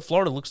really what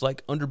Florida looks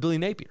like under Billy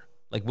Napier.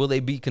 Like, will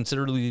they be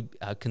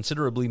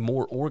considerably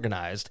more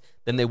organized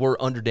than they were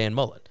under Dan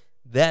Mullen?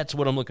 That's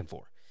what I'm looking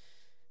for.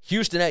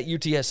 Houston at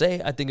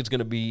UTSA, I think it's going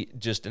to be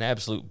just an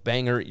absolute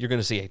banger. You're going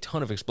to see a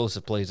ton of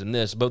explosive plays in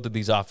this. Both of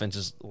these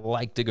offenses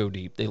like to go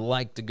deep. They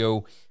like to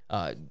go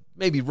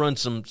maybe run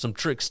some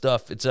trick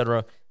stuff,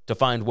 etc., to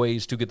find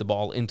ways to get the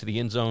ball into the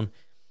end zone.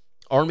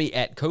 Army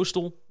at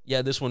Coastal,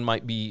 yeah, this one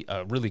might be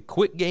a really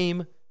quick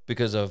game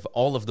because of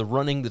all of the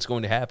running that's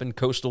going to happen.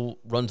 Coastal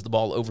runs the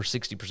ball over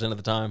 60% of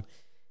the time.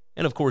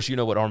 And, of course, you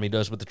know what Army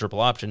does with the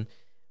triple option.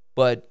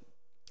 But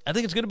I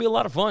think it's going to be a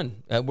lot of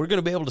fun. We're going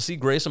to be able to see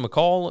Grayson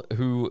McCall,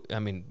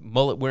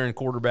 mullet-wearing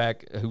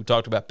quarterback who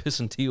talked about piss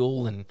and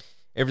teal and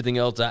everything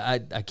else. I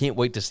can't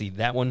wait to see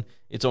that one.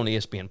 It's on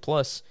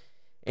ESPN+.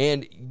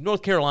 And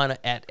North Carolina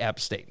at App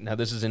State. Now,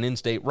 this is an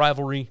in-state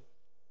rivalry,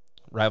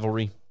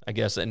 I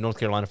guess, and North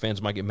Carolina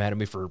fans might get mad at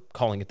me for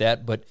calling it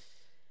that. But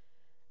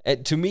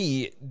to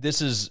me,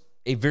 this is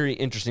a very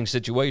interesting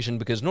situation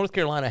because North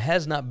Carolina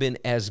has not been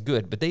as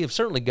good, but they have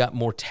certainly got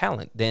more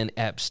talent than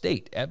App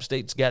State. App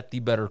State's got the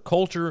better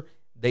culture.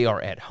 They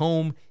are at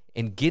home,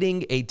 and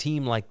getting a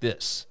team like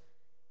this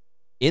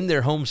in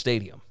their home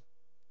stadium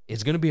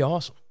is going to be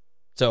awesome.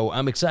 So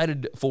I'm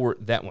excited for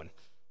that one.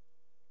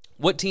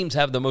 What teams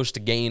have the most to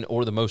gain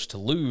or the most to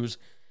lose?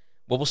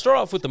 Well, we'll start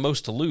off with the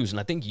most to lose, and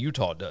I think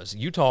Utah does.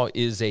 Utah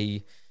is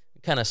a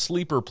kind of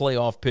sleeper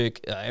playoff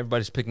pick.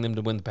 Everybody's picking them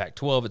to win the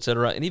Pac-12,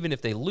 etc. And even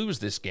if they lose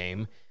this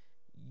game,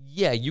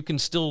 yeah, you can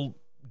still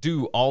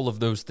do all of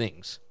those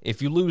things.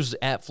 If you lose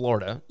at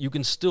Florida, you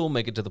can still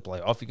make it to the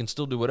playoff. You can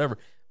still do whatever.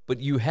 But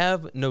you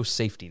have no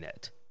safety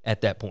net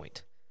at that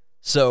point.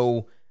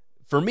 So,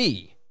 for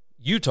me,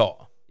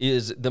 Utah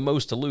is the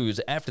most to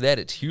lose. After that,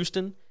 it's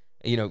Houston.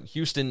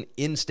 Houston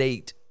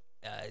in-state,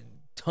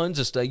 tons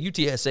of stuff.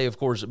 UTSA, of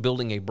course,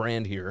 building a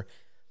brand here.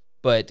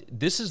 But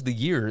this is the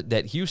year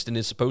that Houston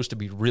is supposed to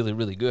be really,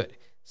 really good.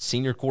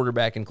 Senior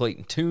quarterback in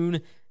Clayton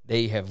Tune.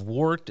 They have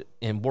worked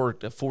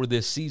for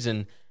this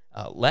season.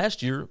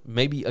 Last year,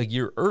 maybe a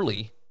year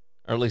early,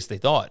 or at least they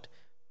thought.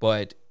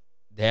 But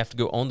they have to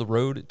go on the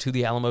road to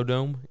the Alamo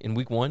Dome in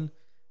week 1.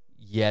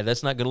 Yeah,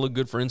 that's not going to look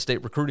good for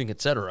in-state recruiting,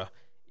 etc.,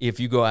 if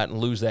you go out and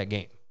lose that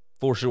game,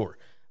 for sure.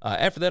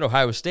 After that,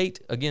 Ohio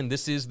State. Again,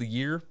 this is the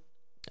year.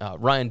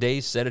 Ryan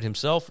Day said it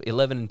himself.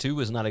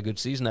 11-2 is not a good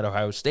season at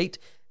Ohio State.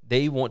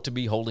 They want to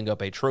be holding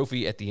up a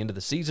trophy at the end of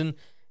the season,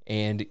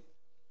 and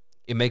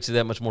it makes it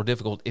that much more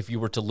difficult if you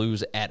were to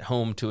lose at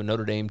home to a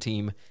Notre Dame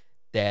team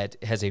that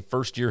has a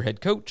first-year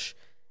head coach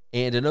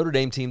and a Notre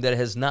Dame team that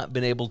has not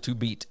been able to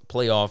beat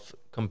playoff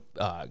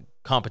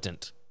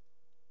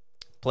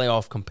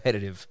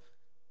competitive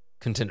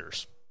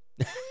contenders.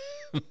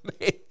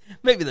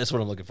 Maybe that's what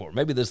I'm looking for.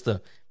 Maybe that's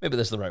the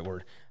right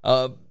word.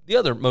 The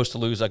other most to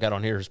lose I got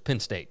on here is Penn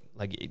State.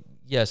 Like,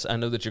 yes, I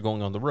know that you're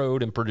going on the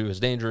road and Purdue is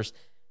dangerous.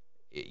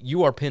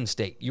 You are Penn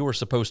State. You are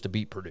supposed to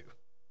beat Purdue.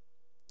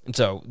 And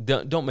so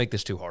don't make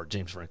this too hard,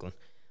 James Franklin.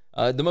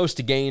 The most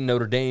to gain,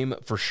 Notre Dame,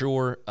 for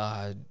sure.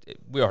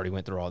 We already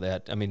went through all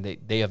that. I mean,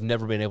 they have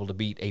never been able to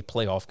beat a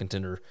playoff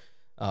contender.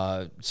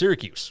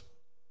 Syracuse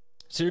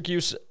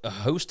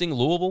hosting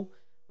Louisville.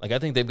 Like, I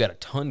think they've got a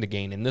ton to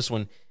gain in this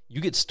one. You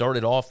get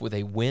started off with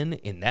a win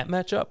in that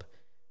matchup,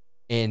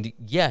 and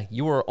yeah,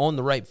 you are on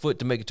the right foot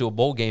to make it to a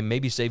bowl game,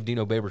 maybe save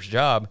Dino Babers'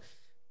 job.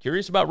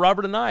 Curious about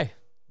Robert Anae,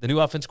 the new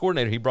offense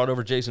coordinator. He brought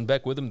over Jason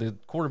Beck with him, the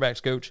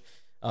quarterbacks coach.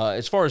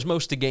 As far as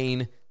most to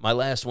gain, my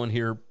last one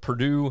here,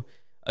 Purdue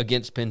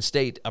against Penn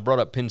State. I brought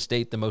up Penn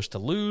State, the most to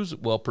lose.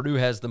 Well, Purdue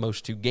has the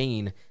most to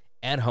gain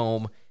at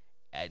home.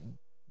 I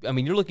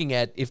mean, you're looking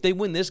at, if they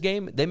win this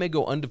game, they may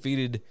go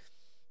undefeated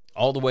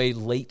all the way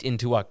late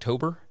into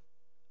October.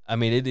 I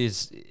mean,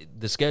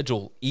 the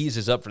schedule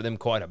eases up for them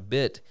quite a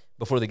bit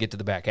before they get to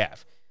the back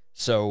half.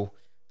 So,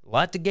 a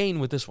lot to gain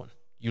with this one.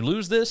 You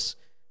lose this,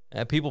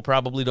 people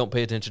probably don't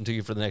pay attention to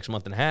you for the next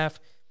month and a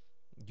half.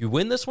 You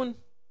win this one,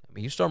 I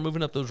mean, you start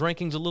moving up those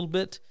rankings a little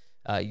bit.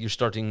 You're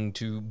starting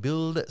to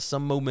build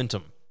some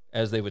momentum,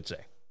 as they would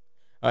say.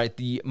 All right,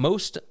 the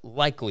most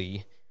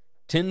likely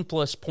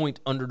 10-plus point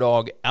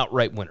underdog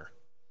outright winner.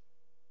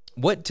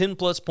 What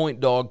 10-plus point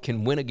dog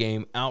can win a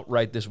game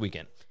outright this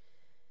weekend?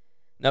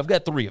 Now, I've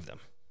got 3 of them.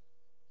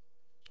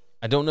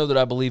 I don't know that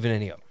I believe in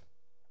any of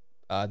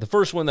them. The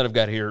first one that I've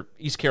got here,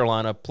 East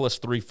Carolina, plus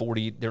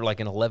 340. They're like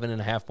an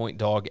 11.5-point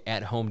dog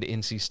at home to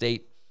NC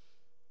State.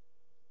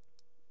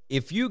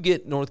 If you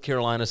get North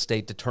Carolina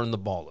State to turn the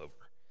ball over,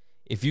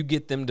 if you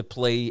get them to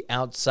play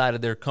outside of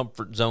their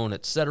comfort zone,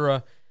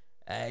 etc.,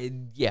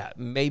 yeah,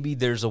 maybe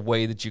there's a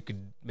way that you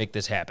could make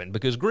this happen.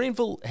 Because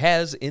Greenville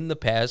has, in the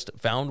past,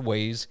 found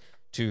ways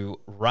to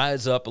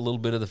rise up a little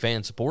bit of the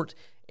fan support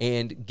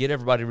and get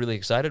everybody really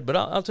excited. But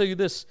I'll tell you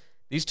this.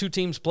 These two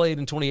teams played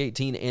in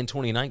 2018 and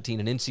 2019,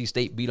 and NC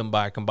State beat them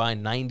by a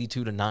combined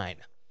 92-9.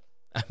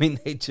 I mean,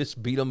 they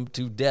just beat them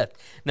to death.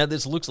 Now,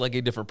 this looks like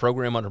a different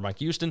program under Mike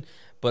Houston,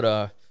 but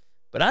I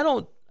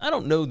don't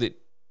know that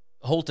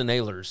Holton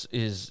Ahlers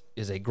is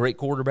a great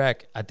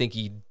quarterback. I think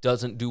he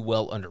doesn't do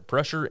well under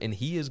pressure, and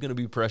he is going to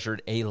be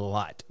pressured a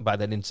lot by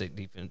that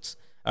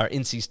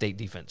NC State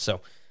defense.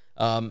 So,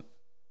 and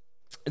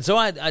so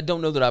I don't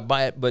know that I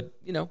buy it, but,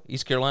 you know,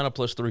 East Carolina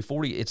plus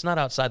 340, it's not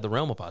outside the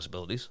realm of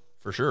possibilities,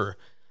 for sure.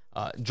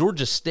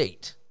 Georgia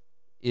State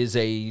is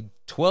a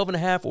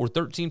 12.5 or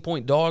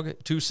 13-point dog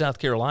to South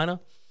Carolina.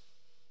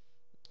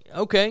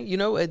 Okay, you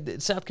know,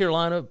 South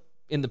Carolina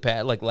in the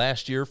past, like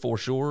last year for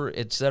sure,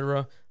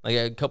 etc., like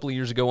a couple of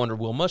years ago under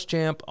Will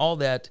Muschamp, all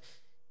that,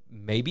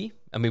 maybe.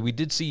 I mean, we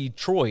did see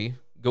Troy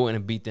go in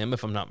and beat them,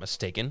 if I'm not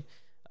mistaken.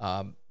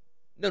 No,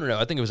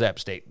 I think it was App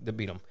State that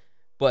beat them.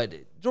 But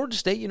Georgia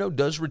State, you know,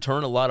 does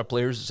return a lot of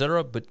players,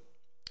 etc. But,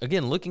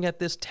 again, looking at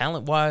this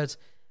talent-wise,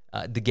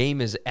 the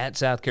game is at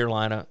South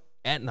Carolina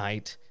at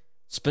night.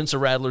 Spencer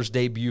Rattler's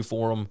debut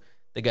for them.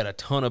 They got a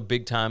ton of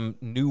big-time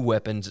new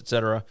weapons,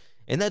 etc.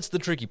 And that's the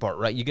tricky part,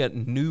 right? You got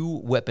new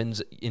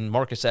weapons in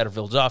Marcus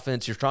Satterfield's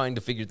offense. You're trying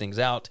to figure things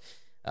out.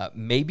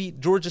 Maybe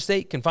Georgia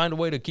State can find a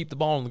way to keep the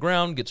ball on the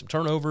ground, get some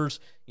turnovers,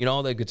 you know,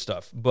 all that good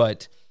stuff.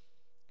 But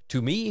to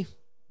me,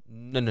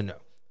 no.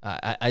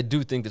 I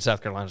do think that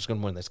South Carolina is going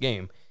to win this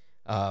game.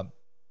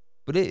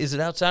 But is it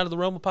outside of the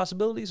realm of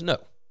possibilities? No.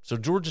 So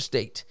Georgia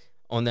State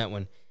on that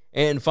one.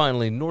 And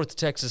finally, North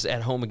Texas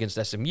at home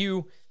against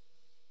SMU.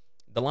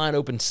 The line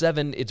opened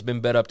 7. It's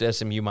been bet up to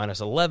SMU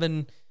minus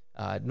 11.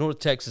 North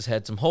Texas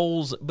had some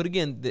holes. But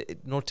again,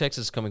 North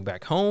Texas coming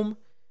back home.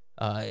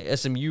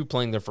 SMU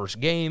playing their first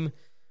game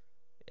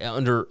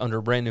under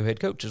a brand new head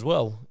coach as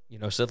well. You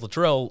know, Seth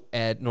Luttrell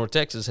at North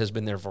Texas has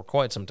been there for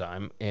quite some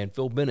time. And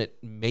Phil Bennett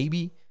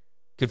maybe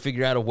could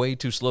figure out a way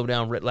to slow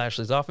down Rhett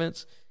Lashley's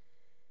offense.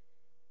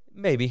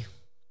 Maybe.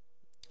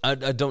 I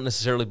don't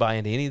necessarily buy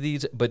into any of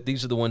these, but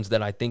these are the ones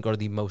that I think are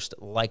the most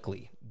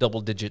likely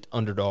double-digit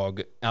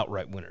underdog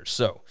outright winners.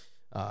 So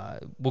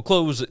we'll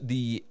close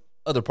the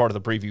other part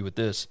of the preview with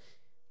this.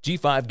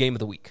 G5 game of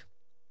the week.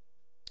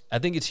 I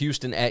think it's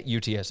Houston at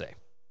UTSA.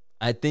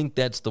 I think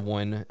that's the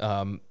one.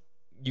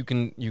 You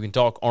can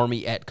talk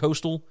Army at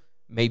Coastal,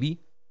 maybe.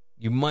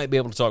 You might be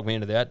able to talk me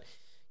into that.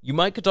 You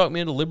might could talk me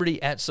into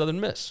Liberty at Southern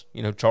Miss.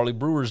 You know, Charlie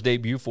Brewer's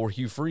debut for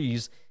Hugh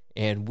Freeze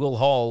and Will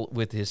Hall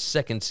with his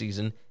second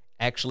season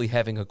actually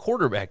having a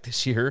quarterback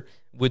this year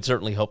would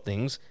certainly help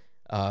things.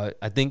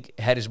 I think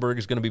Hattiesburg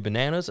is going to be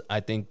bananas. I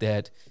think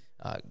that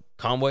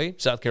Conway,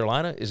 South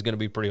Carolina is going to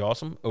be pretty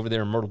awesome over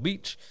there in Myrtle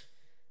Beach.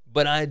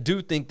 But I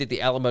do think that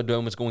the Alamo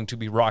Dome is going to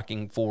be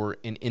rocking for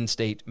an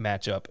in-state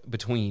matchup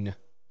between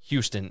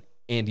Houston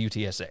and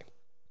UTSA.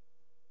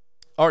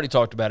 Already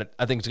talked about it.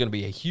 I think it's going to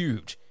be a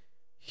huge,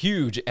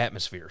 huge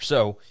atmosphere.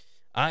 So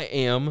I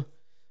am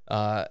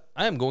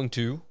going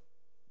to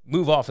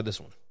move off of this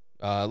one.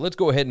 Let's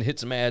go ahead and hit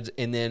some ads,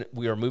 and then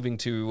we are moving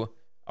to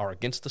our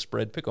Against the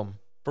Spread Pick'em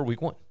for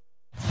Week 1.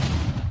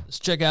 Let's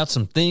check out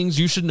some things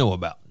you should know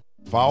about.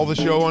 Follow the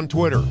show on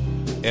Twitter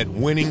at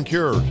Winning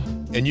Cures,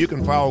 and you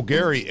can follow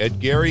Gary at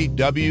Gary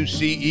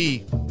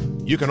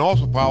WCE. You can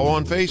also follow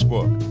on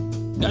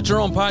Facebook. Got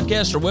your own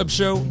podcast or web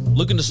show?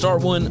 Looking to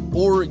start one?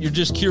 Or you're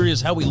just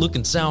curious how we look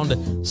and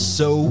sound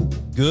so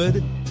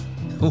good?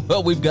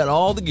 Well, we've got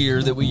all the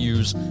gear that we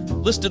use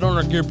listed on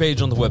our gear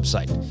page on the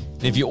website.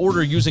 And if you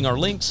order using our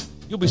links,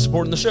 you'll be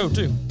supporting the show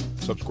too.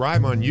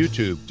 Subscribe on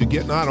YouTube to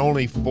get not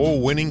only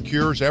full Winning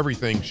Cures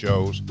Everything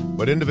shows,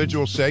 but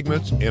individual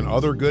segments and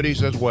other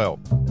goodies as well.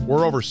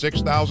 We're over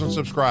 6,000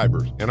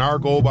 subscribers, and our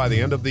goal by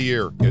the end of the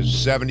year is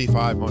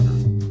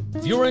 7,500.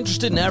 If you're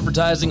interested in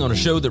advertising on a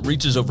show that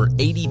reaches over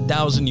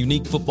 80,000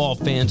 unique football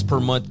fans per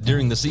month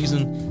during the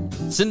season,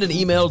 send an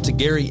email to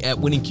Gary at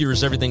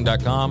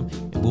winningcureseverything.com,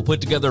 and we'll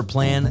put together a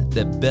plan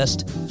that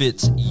best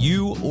fits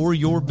you or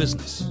your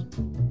business.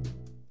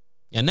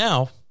 And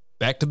now,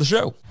 back to the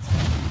show.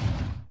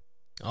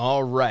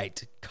 All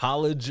right,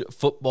 college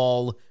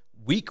football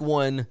Week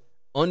 1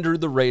 under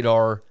the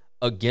radar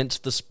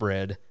Against the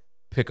Spread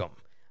Pick'em.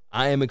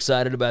 I am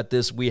excited about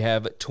this. We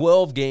have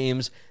 12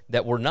 games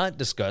that were not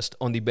discussed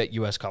on the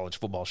BetUS College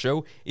Football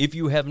Show. If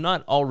you have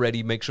not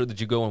already, make sure that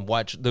you go and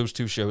watch those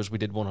two shows. We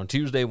did one on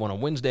Tuesday, one on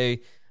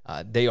Wednesday.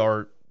 They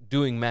are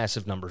doing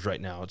massive numbers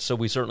right now, so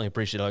we certainly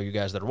appreciate all you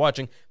guys that are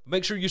watching.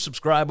 Make sure you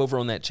subscribe over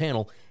on that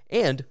channel.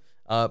 And,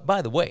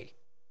 by the way,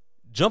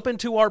 jump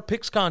into our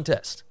picks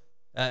contest.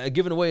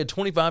 Giving away a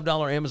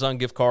 $25 Amazon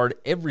gift card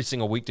every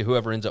single week to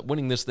whoever ends up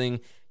winning this thing.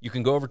 You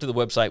can go over to the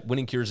website,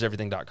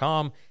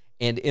 winningcureseverything.com,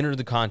 and enter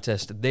the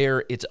contest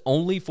there. It's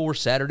only for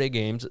Saturday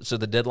games, so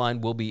the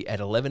deadline will be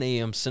at 11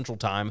 a.m. Central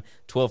Time,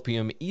 12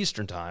 p.m.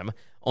 Eastern Time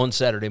on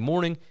Saturday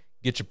morning.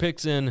 Get your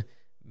picks in,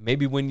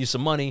 maybe win you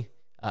some money.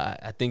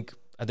 I think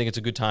it's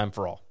a good time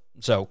for all.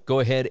 So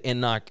go ahead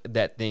and knock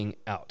that thing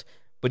out.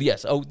 But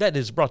yes, that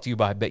is brought to you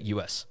by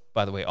BetUS,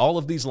 by the way. All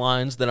of these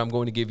lines that I'm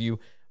going to give you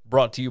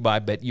brought to you by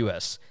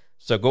BetUS.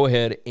 So go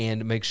ahead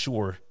and make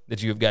sure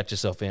that you've got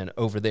yourself in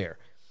over there.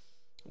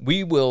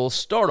 We will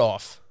start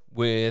off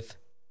with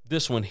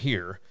this one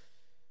here.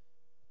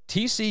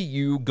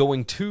 TCU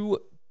going to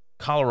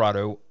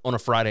Colorado on a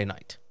Friday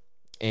night.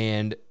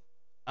 And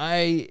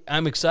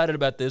I'm excited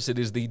about this. It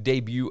is the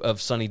debut of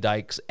Sonny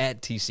Dykes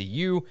at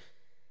TCU.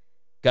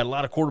 Got a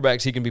lot of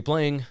quarterbacks he can be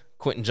playing.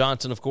 Quentin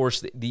Johnson, of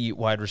course, the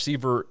wide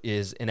receiver,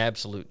 is an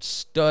absolute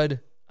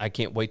stud. I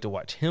can't wait to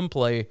watch him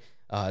play.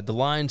 The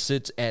line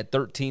sits at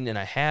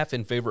 13.5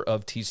 in favor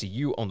of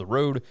TCU on the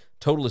road.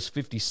 Total is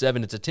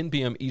 57. It's a 10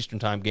 p.m. Eastern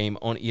Time game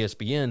on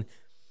ESPN.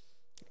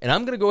 And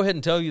I'm going to go ahead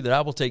and tell you that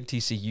I will take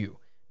TCU.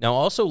 Now, I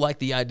also like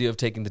the idea of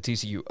taking the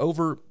TCU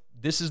over.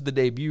 This is the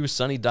debut.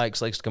 Sonny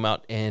Dykes likes to come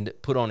out and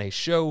put on a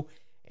show.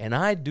 And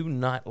I do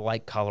not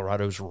like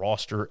Colorado's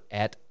roster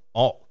at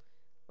all.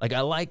 Like,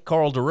 I like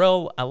Carl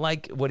Durrell. I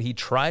like what he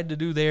tried to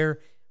do there.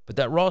 But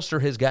that roster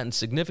has gotten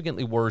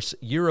significantly worse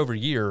year over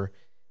year.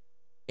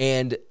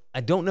 And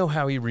I don't know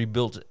how he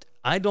rebuilds it.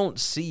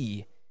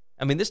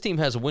 This team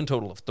has a win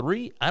total of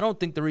 3. I don't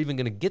think they're even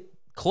going to get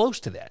close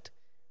to that.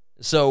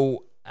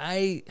 So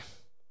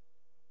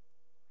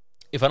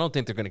if I don't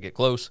think they're going to get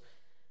close,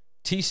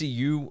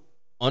 TCU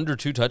under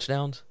 2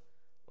 touchdowns,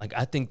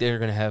 I think they're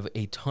going to have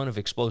a ton of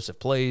explosive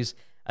plays.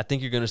 I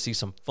think you're going to see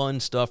some fun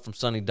stuff from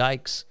Sonny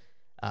Dykes.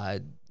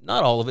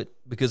 Not all of it,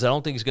 because I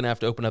don't think he's going to have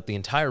to open up the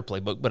entire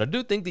playbook, but I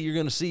do think that you're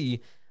going to see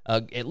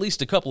at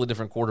least a couple of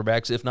different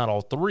quarterbacks, if not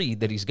all 3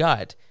 that he's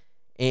got.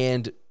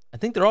 And I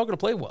think they're all going to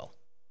play well,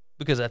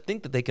 because I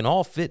think that they can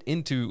all fit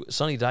into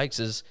Sonny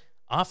Dykes'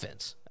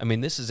 offense.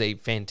 This is a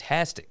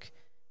fantastic,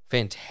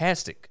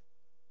 fantastic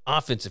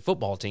offensive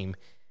football team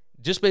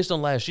just based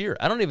on last year.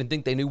 I don't even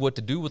think they knew what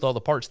to do with all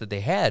the parts that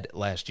they had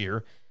last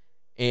year.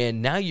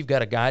 And now you've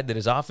got a guy that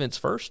is offense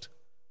first.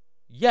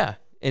 Yeah.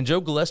 And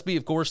Joe Gillespie,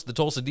 of course, the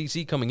Tulsa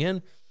DC coming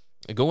in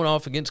and going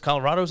off against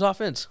Colorado's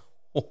offense.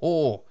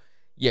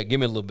 Yeah, give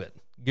me a little bit.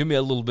 Give me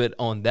a little bit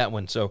on that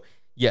one. So,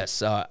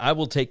 yes, I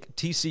will take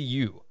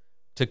TCU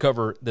to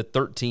cover the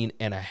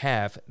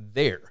 13.5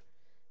 there.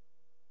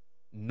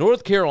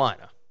 North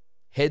Carolina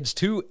heads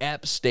to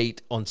App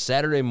State on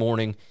Saturday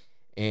morning,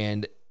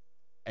 and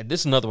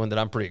this is another one that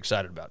I'm pretty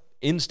excited about.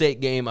 In-state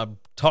game, I've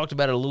talked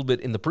about it a little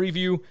bit in the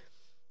preview,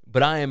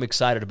 but I am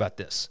excited about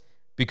this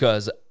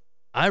because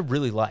I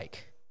really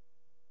like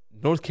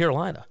North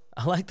Carolina.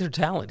 I like their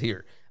talent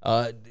here.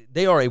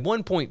 They are a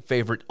 1-point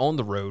favorite on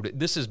the road.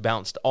 This has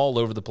bounced all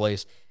over the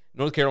place.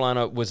 North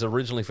Carolina was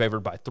originally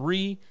favored by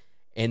 3,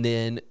 and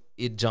then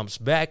it jumps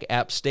back.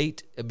 App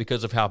State,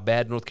 because of how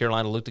bad North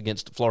Carolina looked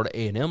against Florida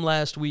A&M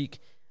last week,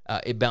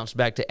 It bounced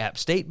back to App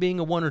State being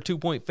a 1 or 2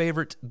 point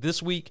favorite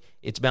this week.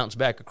 It's bounced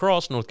back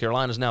across. North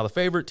Carolina's now the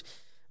favorite.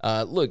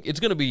 Look,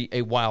 it's going to be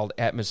a wild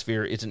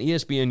atmosphere. It's an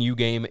ESPNU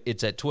game.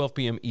 It's at 12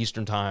 p.m.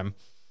 Eastern time.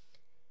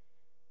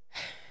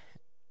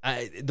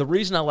 The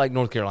reason I like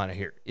North Carolina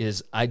here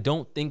is I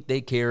don't think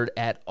they cared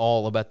at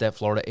all about that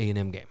Florida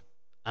A&M game.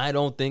 I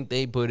don't think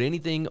they put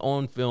anything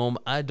on film.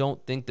 I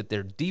don't think that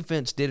their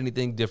defense did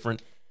anything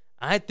different.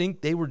 I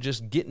think they were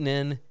just getting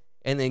in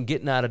and then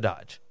getting out of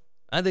Dodge.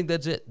 I think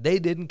that's it. They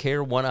didn't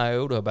care one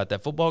iota about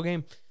that football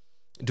game.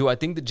 Do I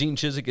think that Gene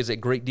Chizik is a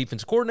great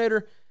defense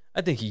coordinator?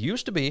 I think he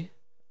used to be.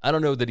 I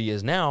don't know that he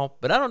is now,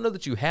 but I don't know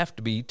that you have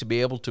to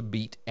be able to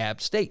beat App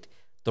State.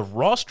 The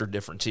roster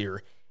difference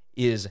here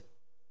is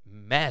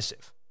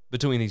massive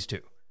between these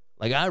two.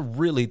 Like, I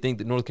really think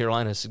that North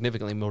Carolina is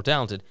significantly more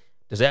talented.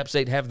 Does App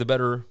State have the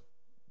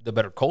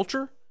better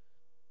culture?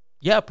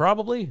 Yeah,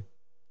 probably.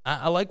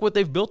 I like what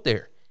they've built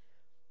there.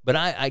 But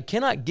I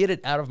cannot get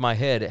it out of my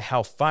head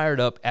how fired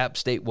up App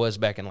State was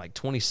back in like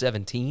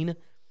 2017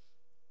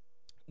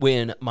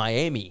 when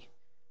Miami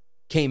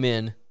came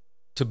in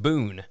to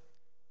Boone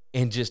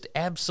and just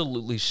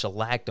absolutely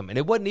shellacked them. And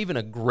it wasn't even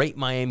a great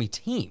Miami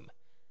team.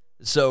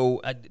 So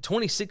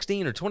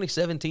 2016 or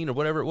 2017 or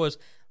whatever it was,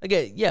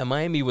 like, yeah,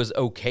 Miami was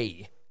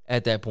okay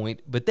at that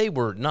point, but they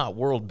were not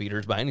world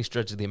beaters by any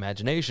stretch of the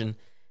imagination.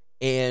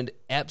 And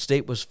App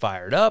State was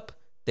fired up.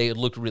 They had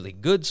looked really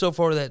good so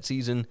far that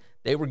season.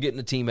 They were getting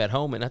a team at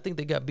home, and I think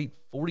they got beat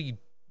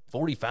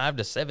 45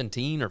 to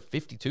 17 or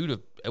 52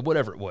 to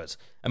whatever it was.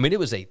 I mean, it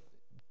was a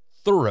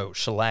thorough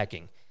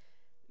shellacking.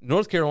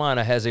 North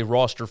Carolina has a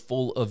roster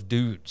full of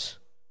dudes.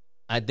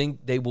 I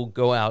think they will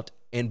go out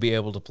and be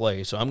able to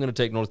play. So I'm going to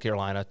take North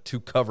Carolina to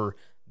cover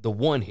the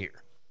one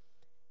here.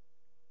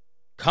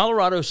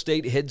 Colorado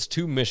State heads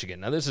to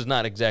Michigan. Now, this is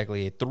not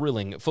exactly a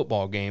thrilling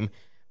football game,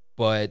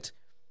 but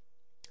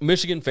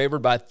Michigan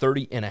favored by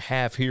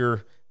 30.5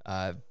 here.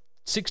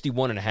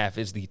 61.5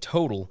 is the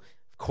total.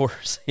 Of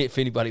course, if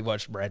anybody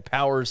watched Brad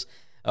Powers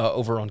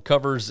over on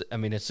Covers, I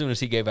mean, as soon as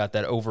he gave out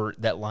that over,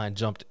 that line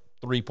jumped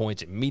 3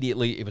 points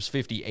immediately. It was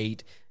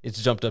 58.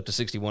 It's jumped up to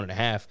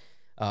 61.5.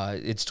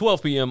 It's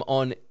 12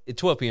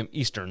 p.m.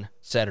 Eastern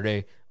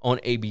Saturday on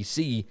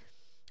ABC.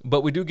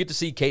 But we do get to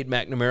see Cade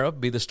McNamara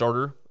be the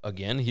starter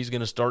again. He's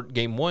going to start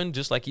game one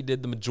just like he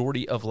did the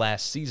majority of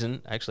last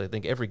season. Actually, I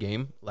think every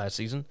game last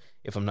season,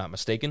 if I'm not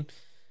mistaken.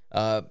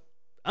 I'm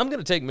going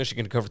to take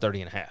Michigan to cover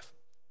 30.5.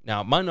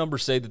 Now, my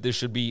numbers say that this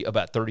should be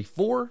about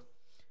 34.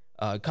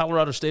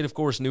 Colorado State, of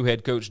course, new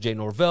head coach Jay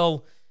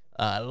Norvell.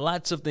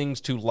 Lots of things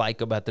to like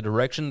about the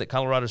direction that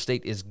Colorado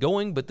State is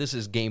going, but this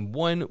is game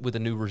one with a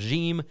new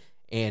regime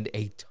and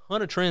a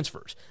ton of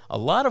transfers, a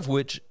lot of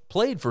which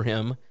played for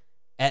him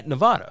at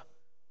Nevada.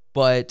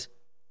 But,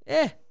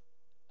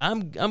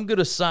 I'm going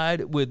to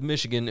side with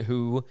Michigan,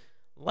 who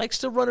likes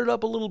to run it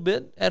up a little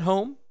bit at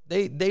home.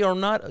 They are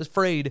not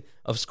afraid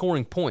of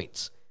scoring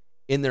points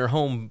in their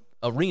home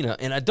arena,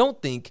 and I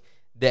don't think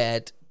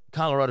that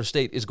Colorado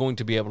State is going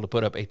to be able to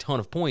put up a ton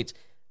of points,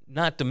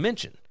 not to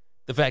mention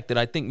the fact that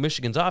I think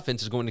Michigan's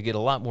offense is going to get a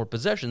lot more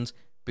possessions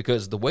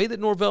because the way that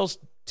Norvell's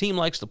team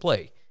likes to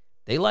play,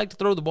 they like to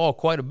throw the ball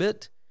quite a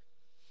bit.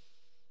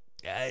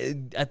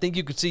 I think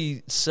you could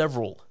see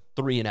several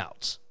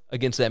 3-and-outs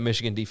against that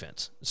Michigan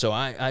defense. So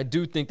I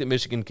do think that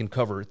Michigan can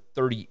cover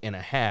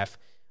 30.5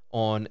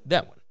 on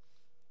that one.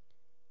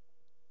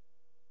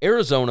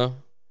 Arizona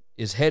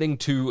is heading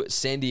to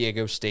San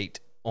Diego State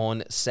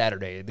on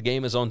Saturday. The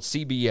game is on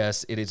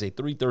CBS. It is a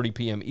 3:30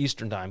 p.m.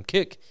 Eastern Time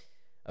kick.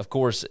 Of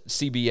course,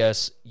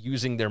 CBS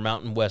using their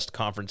Mountain West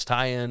Conference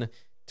tie-in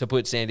to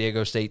put San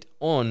Diego State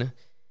on.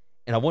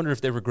 And I wonder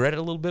if they regret it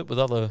a little bit with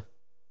all the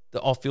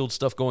off-field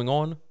stuff going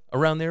on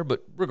around there.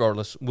 But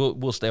regardless,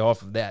 we'll stay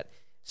off of that.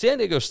 San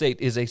Diego State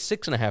is a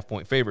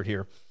 6.5-point favorite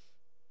here.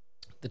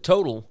 The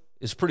total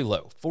is pretty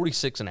low,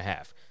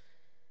 46.5.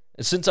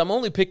 Since I'm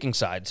only picking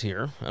sides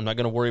here, I'm not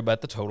going to worry about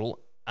the total.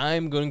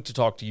 I'm going to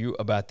talk to you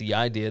about the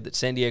idea that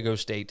San Diego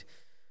State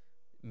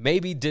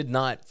maybe did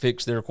not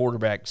fix their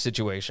quarterback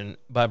situation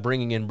by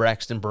bringing in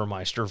Braxton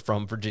Burmeister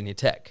from Virginia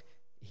Tech.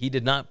 He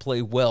did not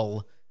play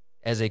well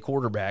as a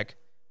quarterback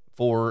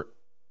for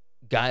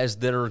guys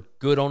that are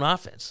good on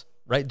offense,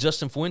 right?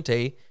 Justin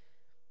Fuente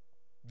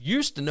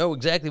used to know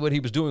exactly what he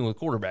was doing with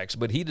quarterbacks,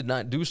 but he did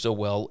not do so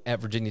well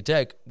at Virginia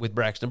Tech with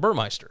Braxton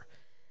Burmeister.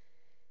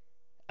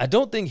 I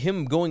don't think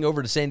him going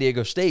over to San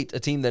Diego State, a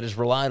team that has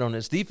relied on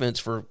its defense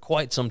for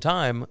quite some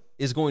time,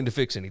 is going to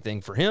fix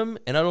anything for him,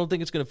 and I don't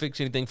think it's going to fix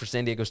anything for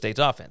San Diego State's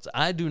offense.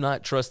 I do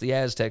not trust the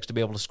Aztecs to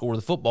be able to score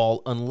the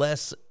football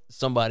unless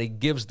somebody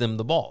gives them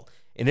the ball.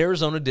 And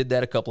Arizona did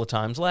that a couple of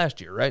times last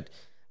year, right?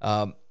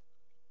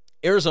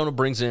 Arizona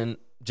brings in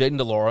Jaden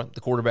DeLaura,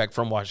 the quarterback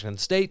from Washington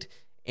State,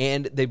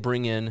 and they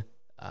bring in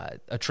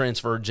a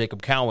transfer,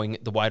 Jacob Cowing,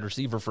 the wide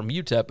receiver from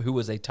UTEP, who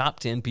was a top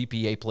 10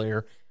 PPA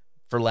player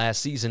for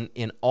last season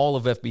in all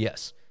of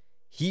FBS.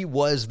 He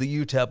was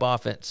the UTEP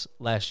offense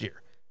last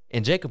year,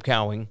 and Jacob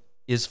Cowing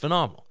is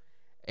phenomenal.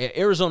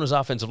 Arizona's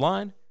offensive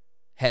line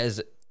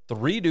has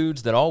 3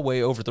 dudes that all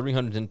weigh over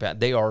 310 pounds.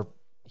 They are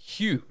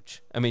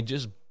huge. I mean,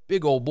 just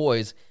big old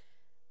boys.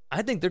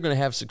 I think they're going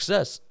to have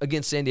success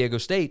against San Diego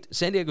State.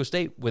 San Diego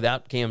State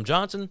without Cam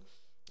Thomas,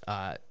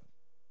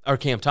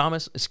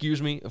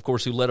 of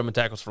course, who led them in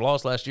tackles for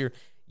loss last year.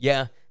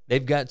 Yeah,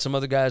 they've got some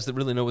other guys that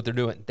really know what they're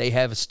doing. They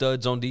have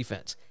studs on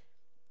defense.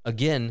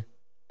 Again,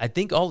 I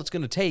think all it's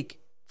going to take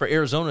for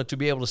Arizona to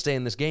be able to stay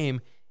in this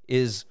game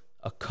is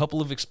a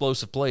couple of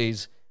explosive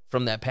plays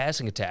from that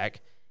passing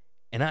attack.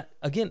 And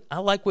I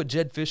like what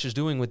Jedd Fisch is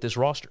doing with this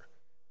roster.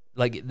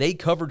 Like, they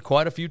covered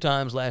quite a few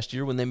times last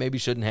year when they maybe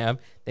shouldn't have.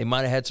 They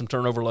might have had some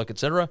turnover luck,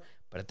 etc.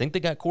 But I think they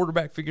got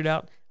quarterback figured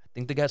out. I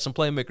think they got some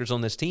playmakers on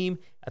this team.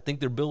 I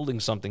think they're building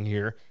something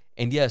here.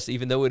 And yes,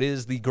 even though it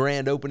is the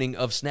grand opening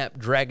of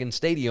Snapdragon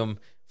Stadium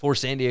for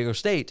San Diego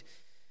State,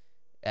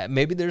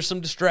 maybe there's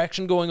some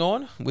distraction going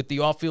on with the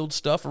off-field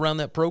stuff around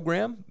that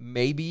program.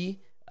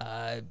 Maybe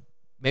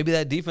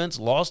that defense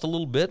lost a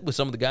little bit with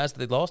some of the guys that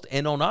they lost.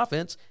 And on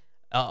offense,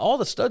 all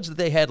the studs that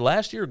they had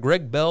last year,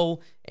 Greg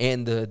Bell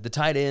and the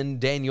tight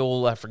end,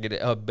 Daniel, I forget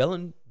it,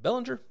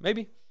 Bellinger,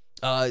 maybe.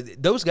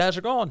 Those guys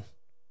are gone.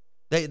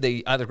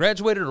 They either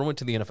graduated or went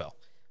to the NFL.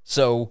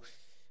 So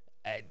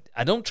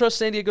I don't trust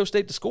San Diego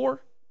State to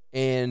score.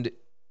 And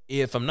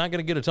if I'm not going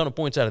to get a ton of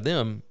points out of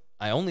them,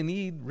 I only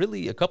need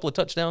really a couple of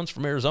touchdowns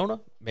from Arizona,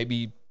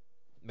 maybe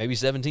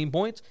 17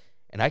 points,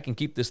 and I can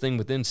keep this thing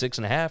within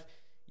 6.5.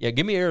 Yeah,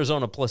 give me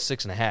Arizona plus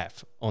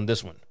 6.5 on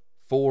this one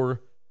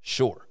for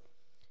sure.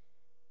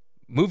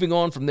 Moving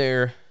on from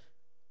there,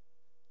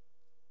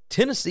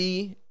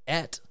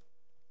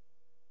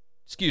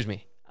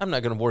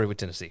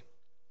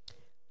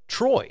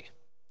 Troy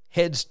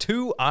heads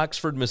to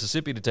Oxford,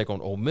 Mississippi to take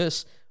on Ole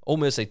Miss. Ole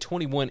Miss, a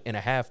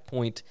 21.5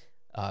 point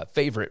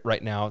favorite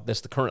right now.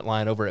 That's the current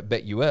line over at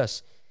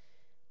BetUS.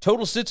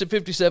 Total sits at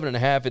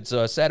 57.5.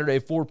 It's Saturday,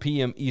 4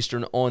 p.m.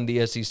 Eastern on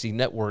the SEC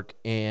Network.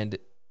 And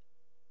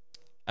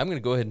I'm going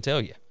to go ahead and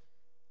tell you,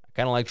 I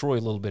kind of like Troy a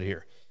little bit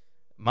here.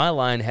 My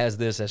line has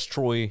this as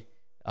Troy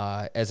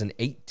as an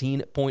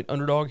 18-point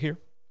underdog here.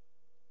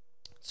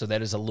 So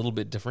that is a little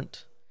bit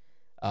different.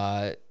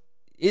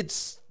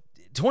 It's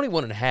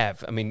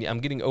 21.5. I mean, I'm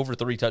getting over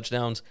 3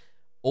 touchdowns.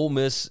 Ole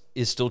Miss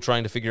is still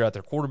trying to figure out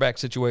their quarterback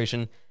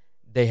situation.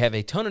 They have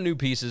a ton of new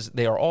pieces.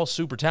 They are all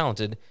super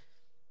talented.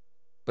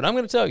 But I'm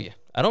going to tell you,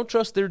 I don't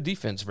trust their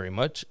defense very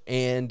much.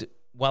 And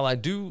while I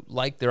do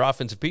like their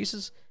offensive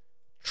pieces,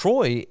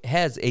 Troy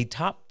has a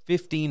top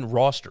 15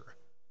 roster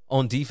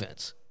on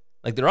defense.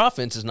 Like, their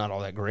offense is not all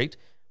that great,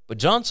 but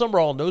John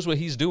Summerall knows what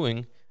he's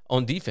doing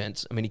on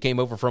defense. I mean, he came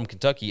over from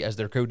Kentucky as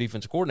their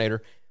co-defensive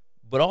coordinator,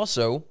 but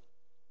also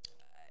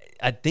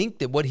I think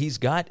that what he's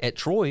got at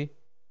Troy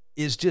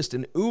is just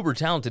an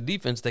uber-talented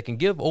defense that can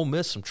give Ole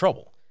Miss some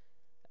trouble.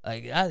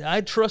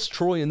 I trust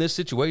Troy in this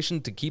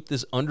situation to keep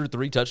this under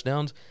 3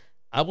 touchdowns.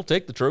 I will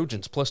take the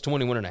Trojans plus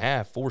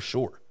 21.5 for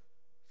sure.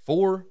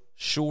 For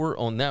sure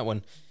on that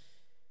one.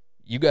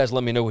 You guys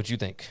let me know what you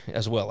think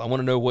as well. I want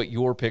to know what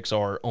your picks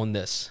are on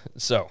this.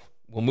 So,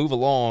 we'll move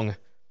along.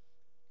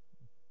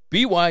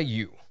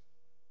 BYU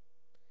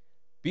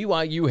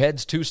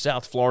heads to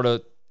South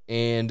Florida,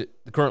 and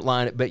the current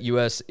line at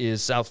BetUS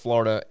is South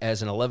Florida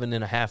as an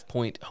 11.5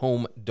 point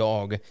home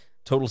dog.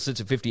 Total sits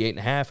at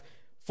 58.5.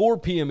 4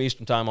 p.m.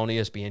 Eastern time on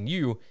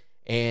ESPNU,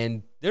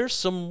 and there's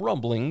some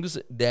rumblings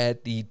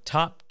that the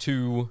top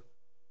 2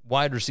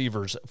 wide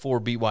receivers for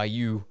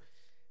BYU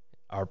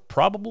are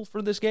probable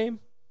for this game,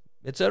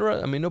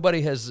 etc. I mean,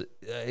 nobody has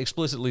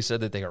explicitly said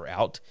that they are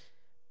out,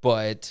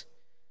 but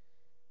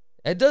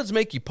it does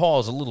make you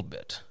pause a little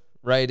bit,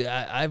 right?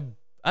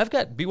 I've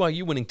got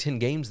BYU winning 10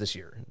 games this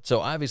year,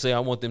 so obviously I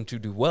want them to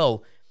do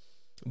well,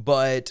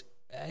 but,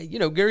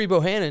 Gary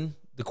Bohannon,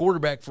 the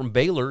quarterback from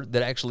Baylor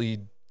that actually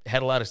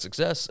had a lot of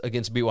success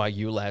against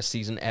BYU last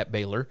season at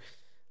Baylor.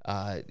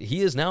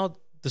 He is now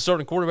the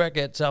starting quarterback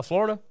at South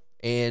Florida,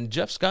 and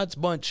Jeff Scott's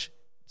bunch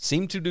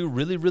seemed to do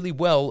really, really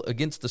well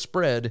against the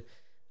spread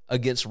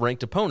against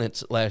ranked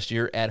opponents last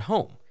year at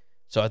home.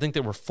 So I think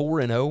they were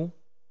 4-0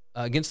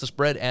 against the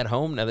spread at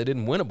home. Now, they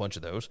didn't win a bunch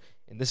of those,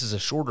 and this is a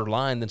shorter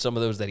line than some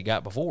of those that he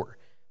got before.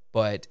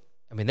 But,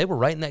 I mean, they were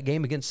right in that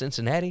game against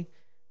Cincinnati.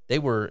 They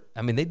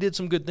did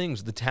some good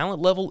things. The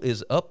talent level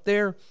is up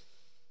there.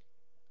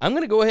 I'm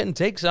going to go ahead and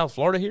take South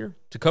Florida here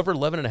to cover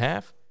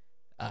 11.5.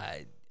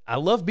 I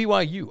love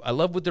BYU. I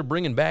love what they're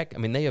bringing back. I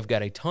mean, they have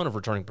got a ton of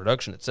returning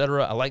production,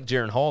 etc. I like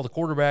Jaron Hall, the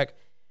quarterback.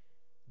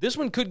 This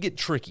one could get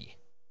tricky.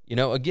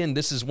 Again,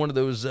 this is one of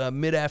those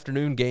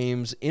mid-afternoon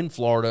games in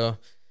Florida.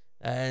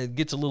 It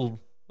gets a little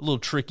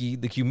tricky.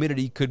 The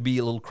humidity could be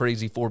a little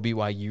crazy for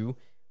BYU.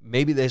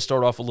 Maybe they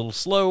start off a little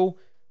slow,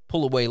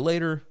 pull away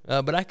later.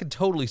 But I could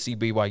totally see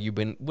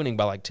BYU winning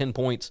by like 10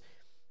 points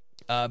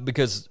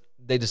because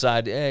they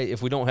decide, hey,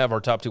 if we don't have our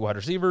top 2 wide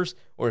receivers,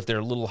 or if they're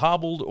a little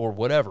hobbled or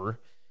whatever,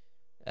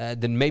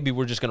 then maybe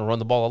we're just going to run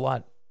the ball a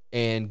lot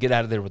and get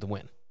out of there with a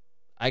win.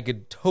 I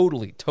could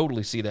totally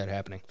see that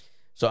happening.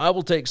 So I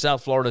will take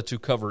South Florida to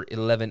cover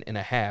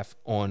 11.5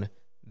 on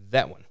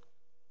that one.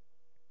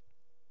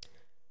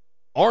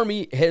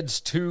 Army heads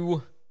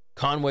to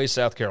Conway,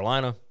 South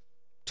Carolina,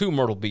 to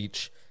Myrtle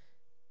Beach.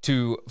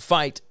 to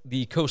fight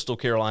the Coastal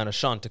Carolina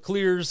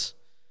Chanticleers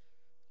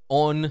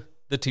on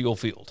the Teal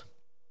Field.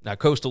 Now,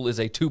 Coastal is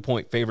a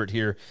 2-point favorite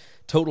here,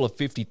 total of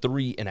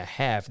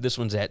 53.5. This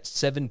one's at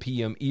 7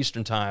 p.m.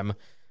 Eastern Time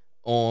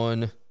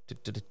on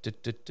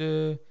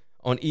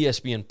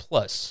ESPN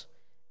Plus.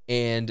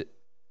 And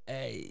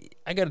I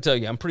got to tell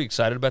you, I'm pretty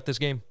excited about this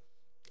game.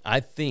 I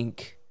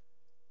think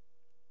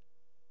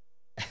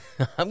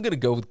I'm going to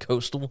go with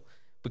Coastal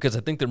because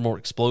I think they're more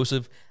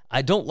explosive.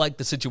 I don't like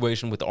the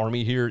situation with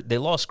Army here. They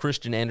lost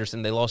Christian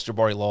Anderson. They lost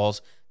Jabari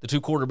Laws, the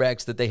two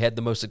quarterbacks that they had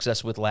the most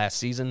success with last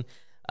season.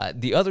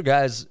 The other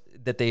guys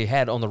that they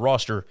had on the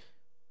roster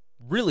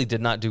really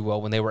did not do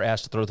well when they were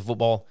asked to throw the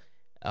football.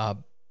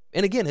 And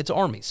again, it's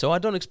Army, so I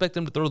don't expect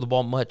them to throw the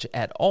ball much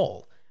at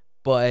all.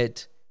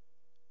 But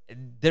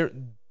there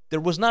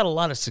was not a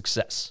lot of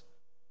success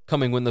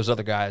coming when those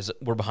other guys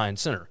were behind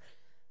center.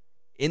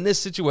 In this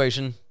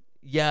situation,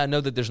 yeah, I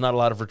know that there's not a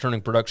lot of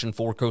returning production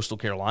for Coastal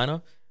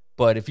Carolina,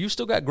 but if you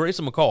still got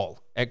Grayson McCall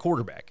at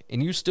quarterback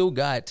and you still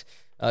got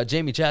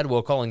Jamie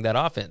Chadwell calling that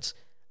offense,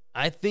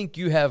 I think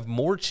you have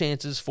more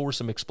chances for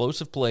some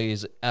explosive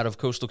plays out of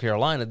Coastal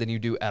Carolina than you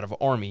do out of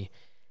Army.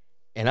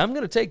 And I'm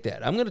going to take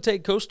that. I'm going to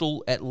take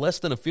Coastal at less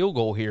than a field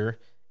goal here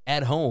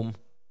at home.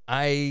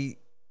 I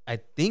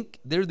think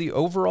they're the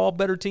overall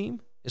better team,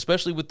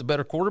 especially with the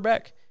better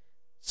quarterback.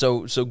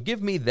 So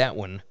give me that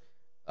one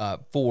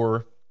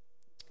for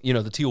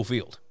the Teal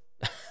Field.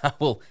 I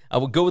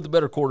will go with the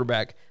better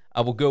quarterback.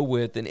 I will go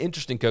with an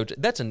interesting coach.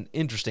 That's an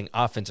interesting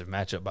offensive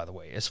matchup, by the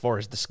way, as far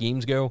as the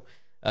schemes go,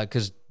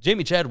 because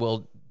Jamie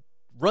Chadwell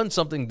runs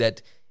something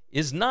that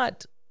is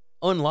not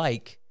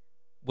unlike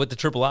what the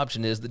triple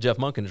option is that Jeff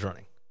Monken is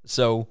running.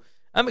 So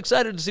I'm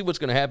excited to see what's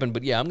going to happen,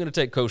 but yeah, I'm going to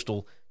take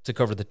Coastal to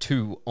cover the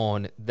 2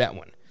 on that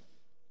one.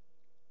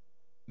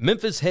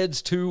 Memphis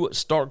heads to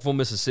Starkville,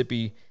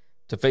 Mississippi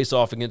to face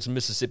off against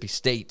Mississippi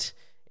State,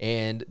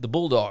 and the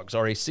Bulldogs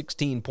are a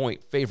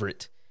 16-point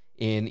favorite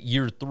in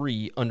year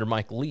 3 under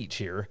Mike Leach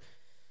here.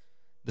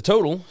 The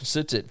total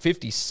sits at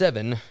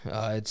 57.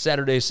 It's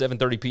Saturday,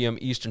 7:30 p.m.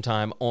 Eastern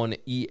Time on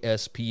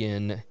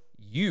ESPNU.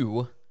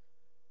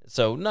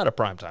 So not a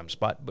primetime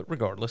spot, but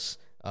regardless,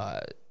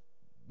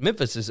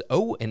 Memphis is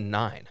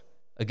 0-9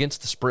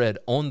 against the spread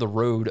on the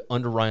road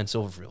under Ryan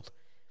Silverfield.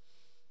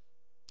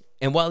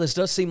 And while this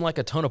does seem like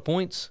a ton of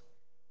points,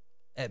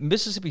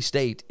 Mississippi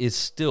State is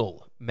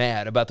still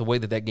mad about the way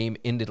that game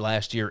ended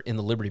last year in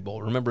the Liberty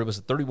Bowl. Remember, it was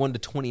a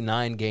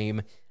 31-29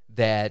 game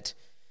that,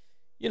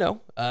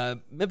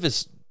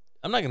 Memphis,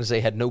 I'm not going to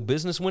say had no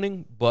business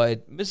winning,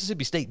 but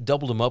Mississippi State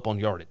doubled them up on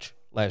yardage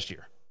last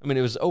year. I mean,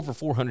 it was over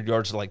 400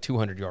 yards to like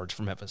 200 yards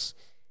for Memphis.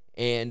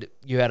 And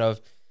you had a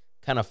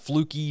kind of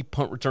fluky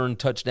punt return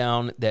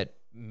touchdown that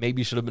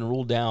maybe should have been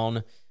ruled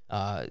down.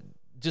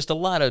 Just a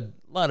lot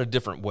of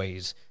different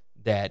ways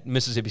that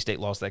Mississippi State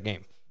lost that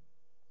game.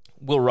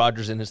 Will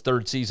Rogers in his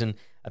 3rd season,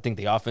 I think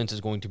the offense is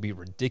going to be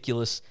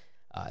ridiculous.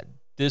 I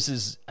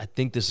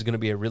think this is going to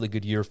be a really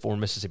good year for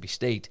Mississippi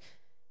State.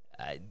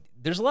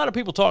 There's a lot of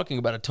people talking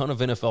about a ton of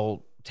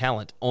NFL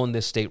talent on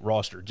this state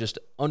roster, just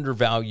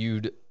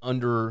undervalued,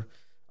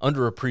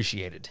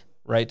 underappreciated,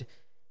 right?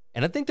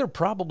 And I think they're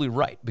probably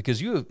right because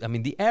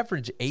the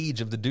average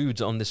age of the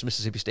dudes on this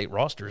Mississippi State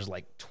roster is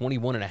like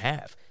 21 and a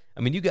half. I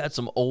mean, you got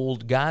some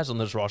old guys on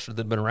this roster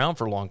that have been around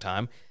for a long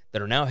time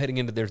that are now heading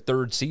into their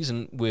 3rd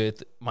season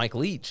with Mike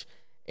Leach.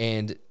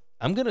 And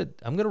I'm gonna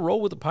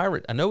roll with the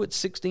Pirate. I know it's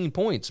 16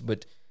 points,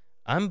 but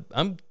I'm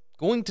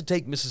going to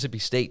take Mississippi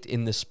State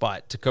in this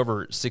spot to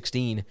cover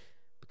 16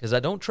 because I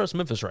don't trust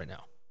Memphis right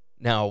now.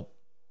 Now,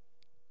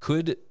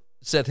 could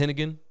Seth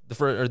Hennigan,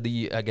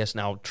 I guess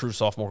now true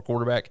sophomore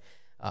quarterback,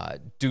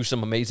 do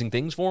some amazing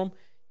things for him?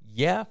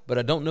 Yeah, but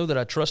I don't know that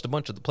I trust a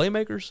bunch of the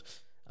playmakers.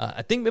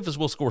 I think Memphis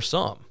will score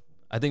some.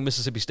 I think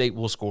Mississippi State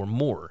will score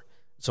more.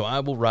 So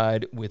I will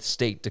ride with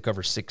State to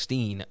cover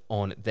 16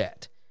 on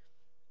that.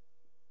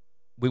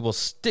 We will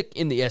stick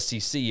in the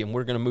SEC, and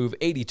we're going to move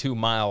 82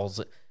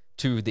 miles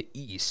to the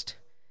east.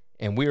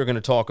 And we are going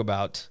to talk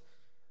about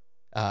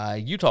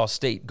Utah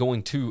State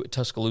going to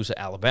Tuscaloosa,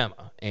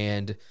 Alabama.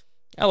 And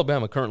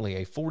Alabama currently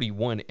a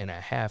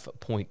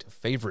 41.5-point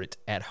favorite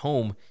at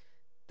home.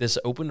 This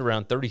opened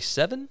around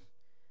 37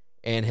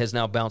 and has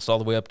now bounced all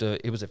the way up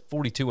to, it was at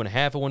 42.5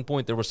 at one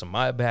point. There was some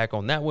back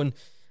on that one.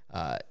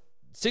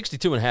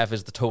 62.5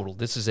 is the total.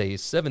 This is a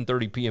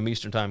 7:30 p.m.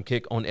 Eastern Time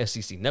kick on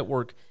SEC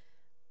Network.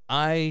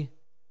 I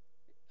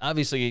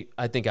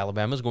think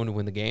Alabama is going to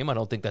win the game. I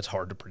don't think that's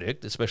hard to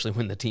predict, especially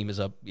when the team is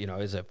up,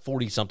 is a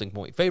 40-something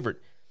point favorite.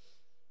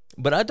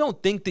 But I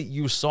don't think that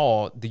you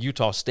saw the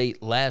Utah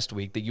State last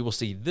week that you will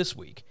see this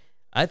week.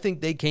 I think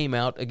they came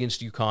out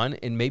against UConn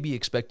and maybe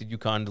expected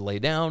UConn to lay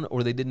down,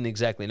 or they didn't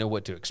exactly know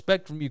what to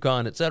expect from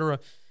UConn, etc.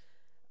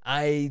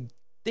 I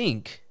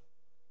think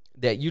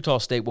that Utah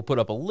State will put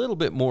up a little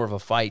bit more of a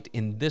fight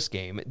in this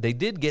game. They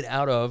did get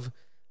out of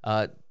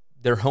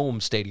their home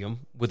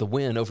stadium with a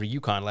win over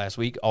UConn last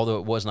week, although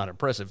it was not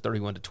impressive,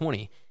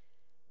 31-20.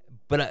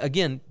 But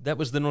again, that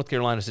was the North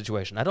Carolina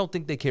situation. I don't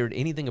think they cared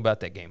anything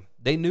about that game.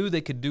 They knew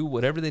they could do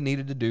whatever they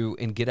needed to do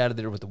and get out of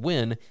there with a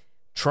win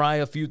try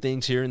a few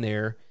things here and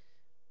there.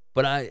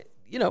 But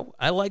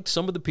I liked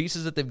some of the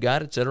pieces that they've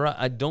got, et cetera.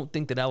 I don't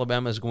think that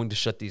Alabama is going to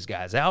shut these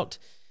guys out.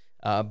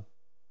 But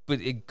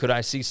could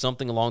I see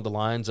something along the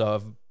lines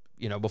of,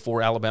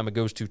 before Alabama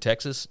goes to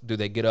Texas, do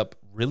they get up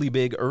really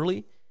big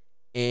early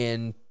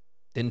and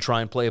then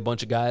try and play a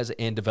bunch of guys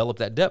and develop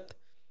that depth?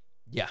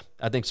 Yeah,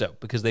 I think so,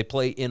 because they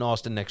play in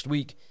Austin next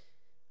week.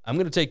 I'm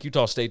going to take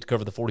Utah State to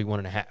cover the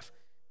 41.5.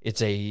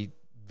 It's a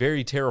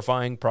very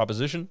terrifying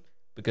proposition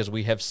because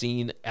we have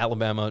seen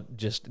Alabama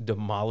just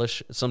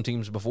demolish some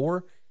teams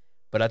before.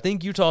 But I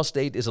think Utah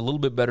State is a little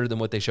bit better than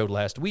what they showed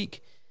last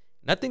week.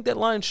 And I think that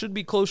line should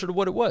be closer to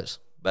what it was,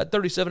 about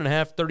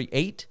 37.5,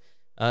 38.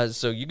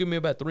 So you give me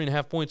about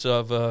 3.5 points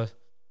of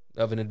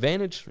an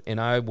advantage,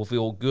 and I will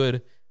feel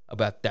good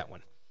about that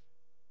one.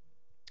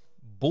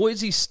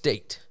 Boise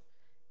State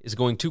is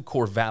going to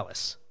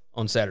Corvallis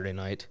on Saturday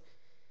night.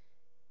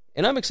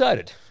 And I'm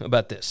excited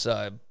about this.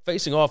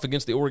 Facing off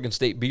against the Oregon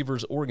State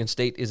Beavers, Oregon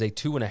State is a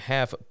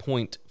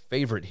 2.5-point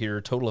favorite here,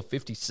 total of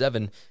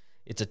 57.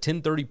 It's a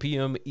 10:30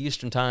 p.m.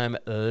 Eastern Time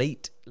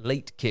late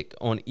kick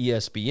on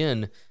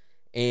ESPN.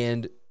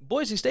 And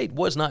Boise State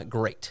was not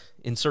great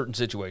in certain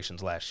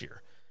situations last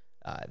year.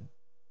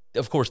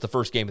 Of course, the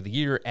first game of the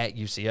year at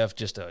UCF,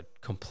 just a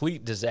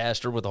complete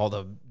disaster with all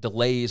the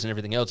delays and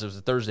everything else. It was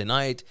a Thursday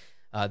night.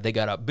 They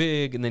got up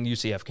big, and then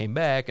UCF came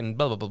back, and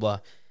blah, blah, blah,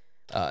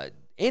 blah.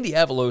 Andy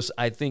Avalos,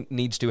 I think,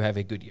 needs to have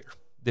a good year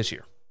this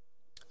year.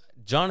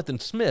 Jonathan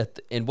Smith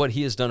and what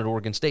he has done at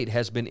Oregon State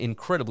has been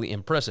incredibly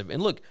impressive.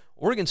 And look,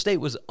 Oregon State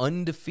was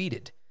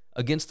undefeated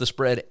against the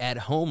spread at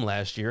home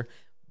last year,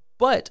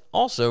 but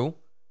also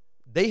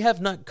they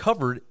have not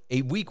covered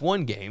a Week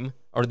 1 game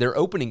or their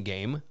opening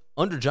game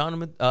under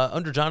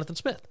Jonathan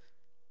Smith.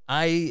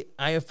 I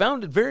have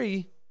found it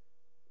very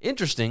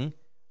interesting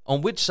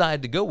on which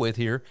side to go with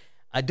here.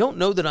 I don't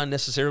know that I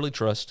necessarily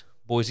trust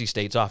Boise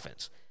State's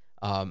offense.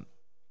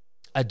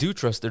 I do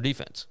trust their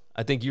defense.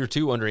 I think year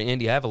 2 under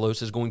Andy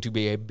Avalos is going to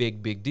be a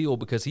big, big deal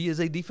because he is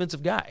a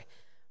defensive guy.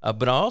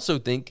 But I also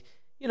think,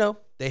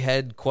 they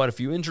had quite a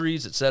few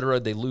injuries, et cetera.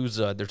 They lose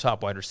their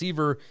top wide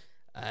receiver.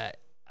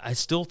 I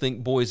still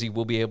think Boise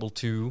will be able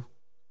to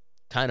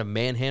kind of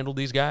manhandle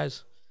these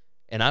guys.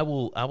 And I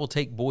will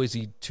take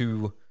Boise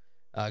to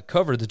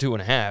cover the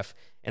 2.5.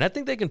 And I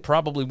think they can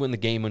probably win the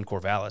game in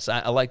Corvallis.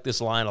 I like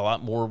this line a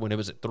lot more when it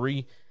was at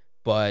 3.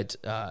 But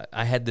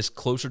I had this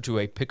closer to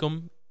a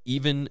pick'em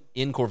even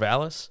in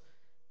Corvallis.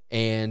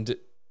 And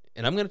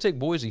I'm going to take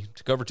Boise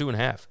to cover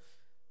 2.5.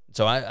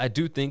 So I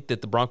do think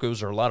that the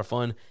Broncos are a lot of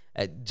fun.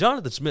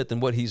 Jonathan Smith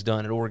and what he's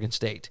done at Oregon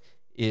State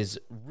is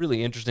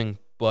really interesting.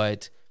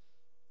 And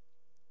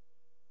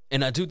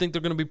I do think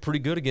they're going to be pretty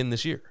good again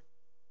this year.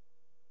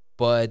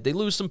 But they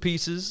lose some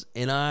pieces,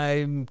 and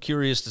I'm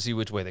curious to see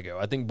which way they go.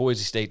 I think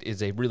Boise State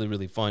is a really,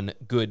 really fun,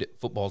 good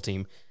football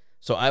team.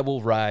 So I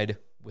will ride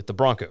with the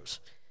Broncos.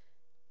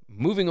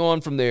 Moving on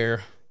from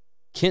there,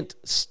 Kent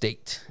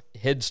State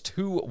heads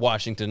to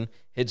Washington,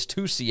 heads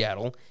to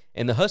Seattle,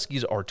 and the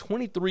Huskies are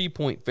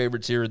 23-point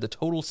favorites here. The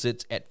total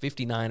sits at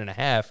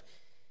 59.5.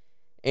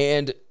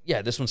 And,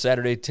 yeah, this one's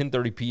Saturday,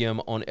 10:30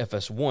 p.m. on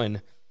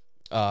FS1.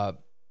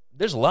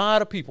 There's a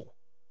lot of people,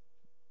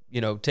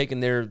 taking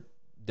their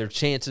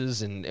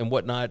chances and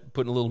whatnot,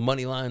 putting a little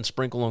money line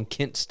sprinkle on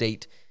Kent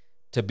State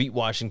to beat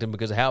Washington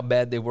because of how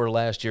bad they were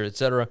last year,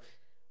 etc.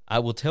 I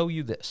will tell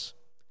you this.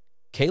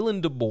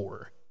 Kalen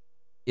DeBoer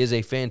is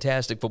a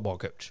fantastic football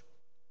coach.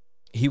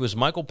 He was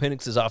Michael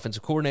Penix's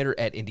offensive coordinator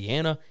at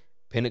Indiana.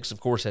 Penix, of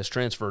course, has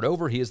transferred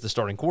over. He is the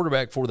starting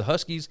quarterback for the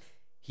Huskies.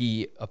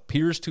 He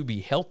appears to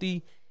be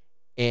healthy,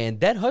 and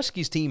that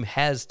Huskies team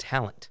has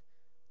talent.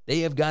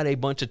 They have got a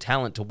bunch of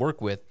talent to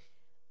work with.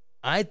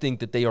 I think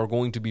that they are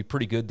going to be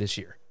pretty good this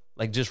year,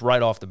 like just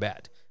right off the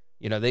bat.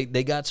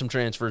 They got some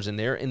transfers in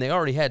there, and they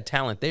already had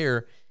talent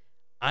there.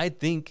 I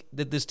think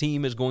that this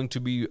team is going to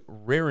be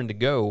raring to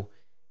go,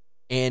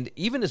 and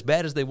even as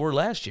bad as they were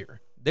last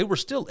year, they were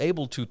still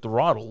able to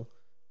throttle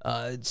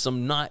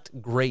some not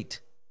great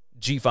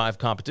G5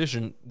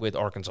 competition with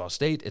Arkansas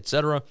State,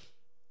 etc.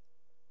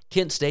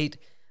 Kent State,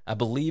 I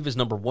believe, is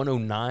number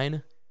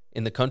 109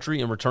 in the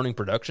country in returning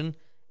production,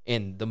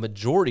 and the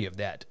majority of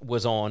that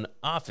was on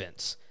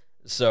offense.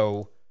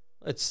 So,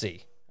 let's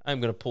see. I'm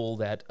going to pull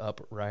that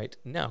up right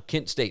now.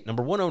 Kent State,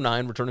 number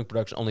 109 returning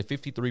production, only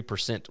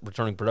 53%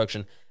 returning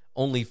production,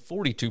 only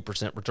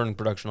 42% returning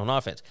production on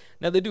offense.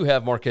 Now, they do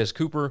have Marquez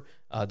Cooper,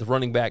 the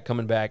running back,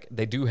 coming back.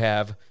 They do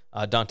have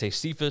Dante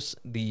Cephas,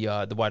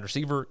 the wide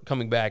receiver,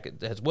 coming back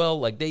as well.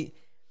 Like,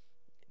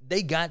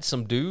 they got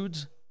some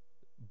dudes,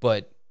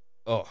 but,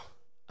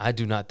 I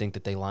do not think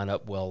that they line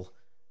up well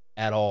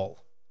at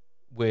all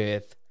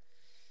with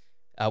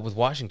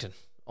Washington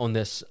on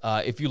this.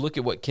 If you look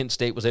at what Kent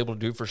State was able to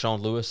do for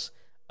Sean Lewis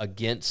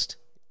against,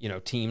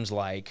 teams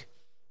like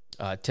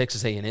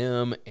Texas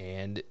A&M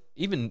and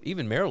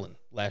even Maryland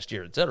last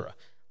year, etc.,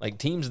 like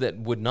teams that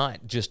would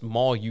not just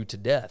maul you to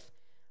death,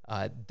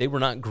 they were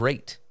not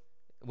great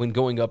when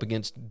going up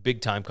against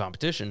big-time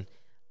competition.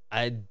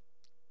 I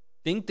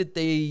think that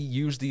they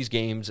use these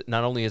games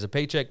not only as a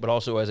paycheck, but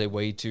also as a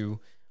way to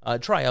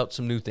try out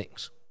some new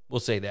things. We'll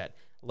say that.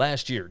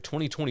 Last year,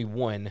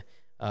 2021,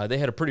 they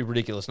had a pretty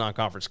ridiculous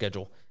non-conference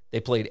schedule. They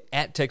played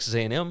at Texas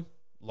A&M,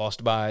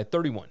 lost by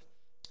 31.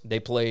 They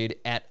played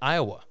at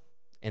Iowa,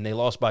 and they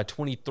lost by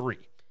 23.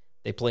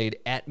 They played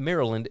at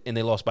Maryland, and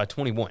they lost by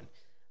 21.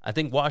 I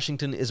think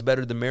Washington is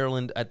better than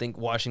Maryland. I think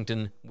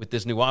Washington, with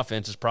this new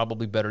offense, is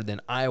probably better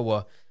than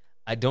Iowa.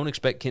 I don't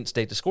expect Kent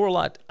State to score a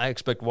lot. I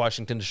expect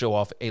Washington to show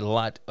off a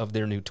lot of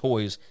their new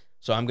toys,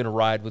 so I'm going to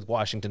ride with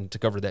Washington to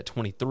cover that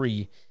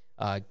 23.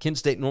 Kent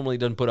State normally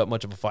doesn't put up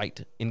much of a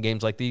fight in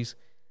games like these,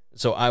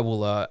 so I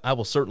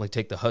will certainly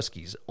take the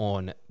Huskies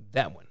on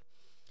that one.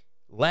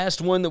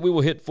 Last one that we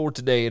will hit for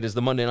today, it is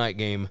the Monday night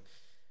game,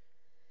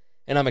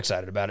 and I'm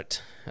excited about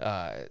it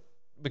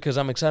because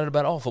I'm excited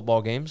about all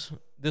football games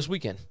this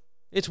weekend.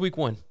 It's week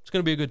 1. It's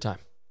going to be a good time.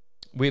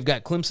 We've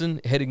got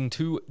Clemson heading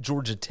to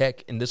Georgia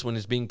Tech, and this one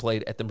is being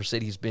played at the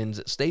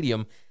Mercedes-Benz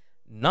Stadium,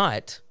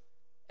 not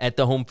at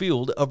the home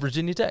field of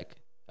Virginia Tech.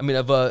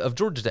 Of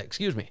Georgia Tech,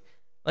 excuse me.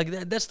 Like,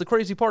 that's the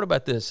crazy part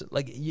about this.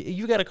 Like,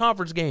 you got a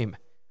conference game.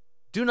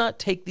 Do not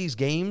take these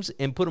games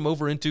and put them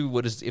over into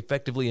what is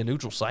effectively a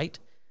neutral site.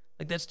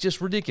 Like, that's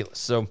just ridiculous.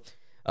 So,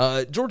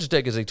 Georgia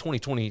Tech is a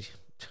 2020,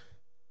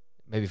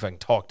 maybe if I can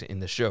talk in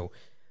this show,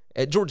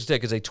 Georgia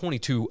Tech is a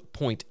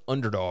 22-point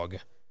underdog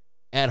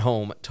at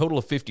home, total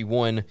of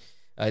 51.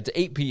 It's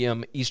 8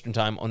 p.m. Eastern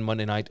time on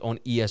Monday night on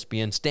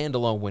ESPN,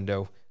 standalone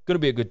window. Going to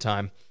be a good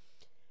time.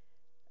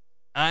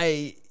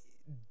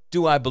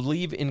 Do I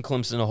believe in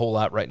Clemson a whole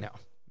lot right now?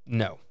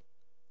 No.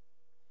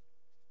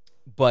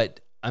 But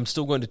I'm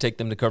still going to take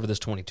them to cover this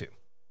 22.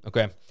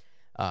 Okay?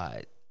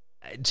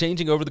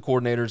 Changing over the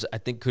coordinators, I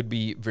think, could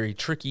be very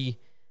tricky.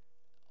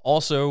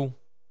 Also,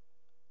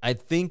 I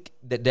think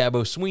that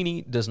Dabo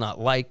Swinney does not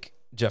like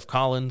Jeff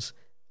Collins.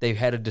 They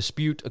had a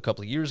dispute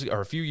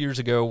a few years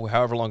ago,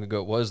 however long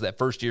ago it was, that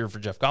first year for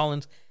Jeff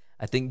Collins.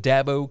 I think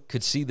Dabo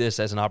could see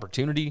this as an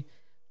opportunity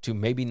to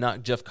maybe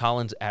knock Jeff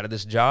Collins out of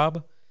this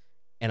job,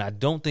 and I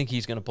don't think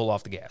he's going to pull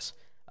off the gas.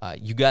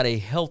 You got a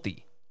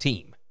healthy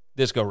team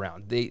this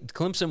go-round.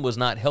 Clemson was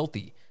not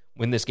healthy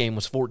when this game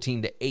was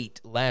 14-8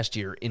 last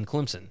year in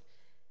Clemson.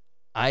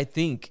 I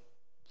think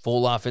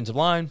full offensive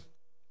line,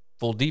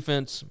 full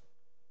defense.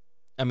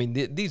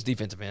 These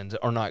defensive ends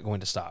are not going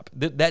to stop.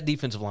 That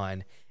defensive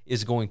line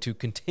is going to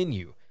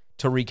continue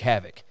to wreak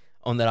havoc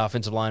on that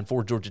offensive line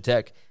for Georgia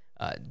Tech.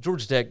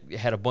 Georgia Tech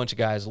had a bunch of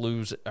guys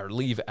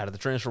leave out of the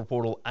transfer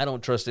portal. I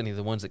don't trust any of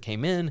the ones that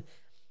came in.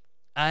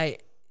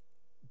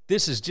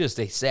 This is just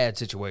a sad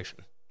situation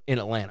in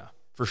Atlanta,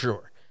 for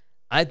sure.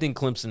 I think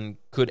Clemson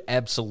could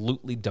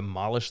absolutely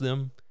demolish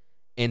them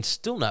and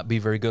still not be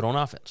very good on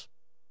offense.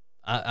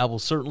 I will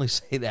certainly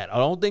say that. I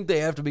don't think they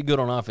have to be good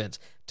on offense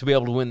to be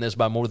able to win this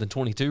by more than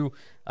 22.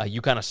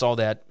 You kind of saw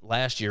that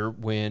last year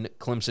when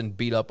Clemson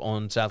beat up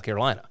on South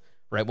Carolina,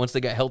 right? Once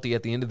they got healthy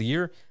at the end of the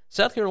year,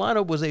 South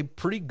Carolina was a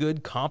pretty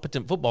good,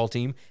 competent football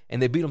team,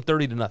 and they beat them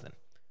 30-0.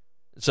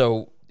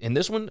 So in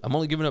this one, I'm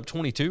only giving up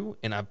 22,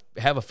 and I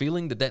have a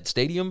feeling that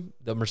stadium,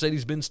 the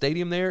Mercedes-Benz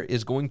Stadium there,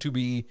 is going to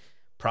be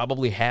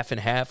probably half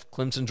and half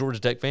Clemson, Georgia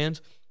Tech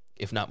fans,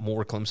 if not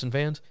more Clemson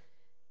fans.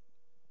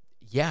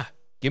 Yeah,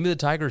 give me the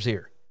Tigers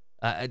here.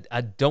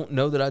 I don't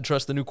know that I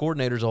trust the new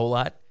coordinators a whole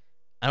lot.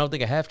 I don't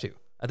think I have to.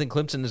 I think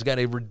Clemson has got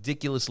a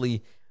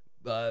ridiculously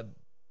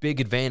big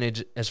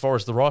advantage as far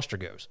as the roster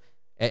goes,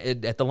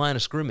 at the line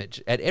of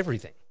scrimmage, at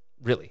everything,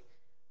 really.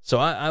 So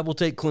I will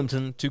take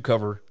Clemson to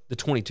cover the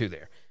 22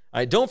 there. All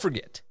right, don't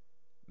forget,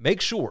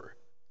 make sure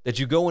that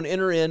you go and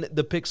enter in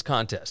the picks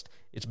contest.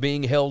 It's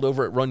being held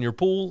over at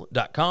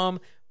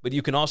runyourpool.com, but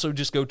you can also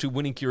just go to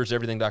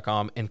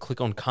winningcureseverything.com and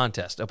click on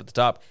contest up at the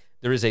top.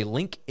 There is a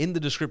link in the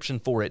description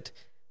for it,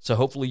 so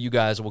hopefully you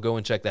guys will go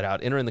and check that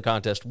out. Enter in the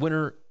contest.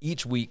 Winner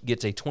each week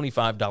gets a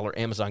 $25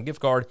 Amazon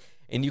gift card,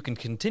 and you can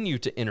continue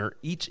to enter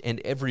each and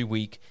every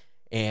week,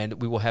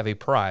 and we will have a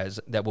prize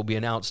that will be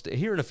announced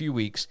here in a few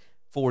weeks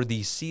for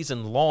the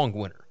season-long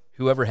winner,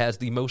 whoever has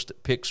the most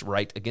picks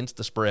right against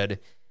the spread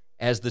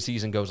as the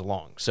season goes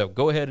along. So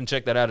go ahead and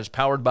check that out. It's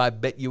powered by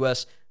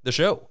BetUS. The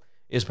show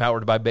is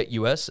powered by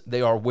BetUS.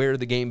 They are where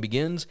the game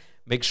begins.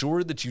 Make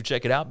sure that you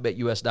check it out,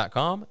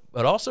 BetUS.com,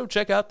 but also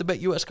check out the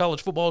BetUS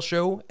College Football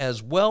Show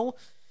as well.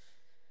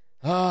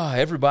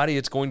 Everybody,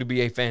 it's going to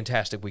be a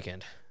fantastic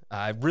weekend.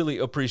 I really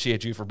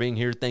appreciate you for being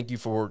here. Thank you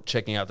for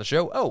checking out the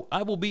show. Oh,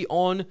 I will be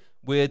on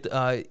with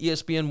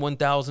ESPN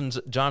 1000's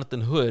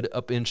Jonathan Hood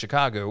up in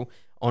Chicago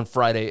on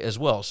Friday as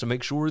well. So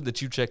make sure that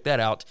you check that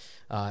out.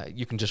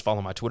 You can just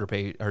follow my Twitter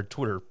page or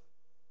Twitter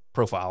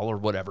profile or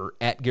whatever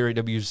at Gary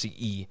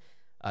WCE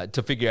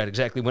to figure out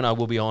exactly when I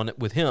will be on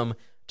with him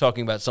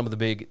talking about some of the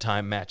big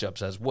time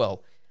matchups as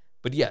well.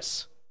 But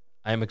yes,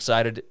 I am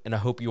excited and I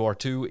hope you are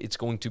too. It's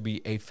going to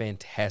be a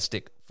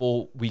fantastic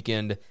full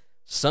weekend.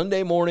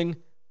 Sunday morning,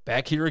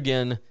 back here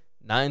again,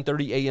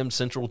 9:30 a.m.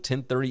 Central,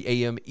 10:30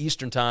 a.m.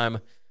 Eastern Time.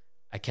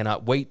 I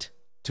cannot wait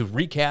to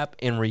recap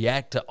and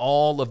react to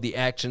all of the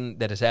action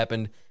that has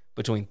happened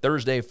between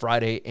Thursday,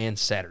 Friday, and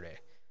Saturday.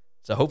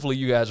 So hopefully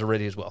you guys are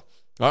ready as well.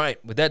 All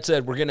right, with that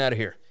said, we're getting out of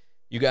here.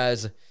 You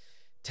guys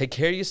take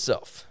care of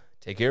yourself.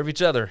 take care of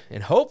each other,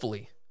 and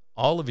hopefully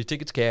all of your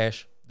tickets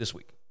cash this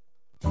week.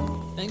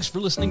 Thanks for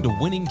listening to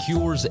Winning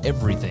Cures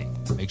Everything.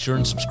 Make sure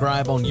and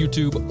subscribe on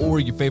YouTube or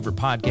your favorite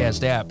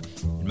podcast app,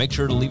 and make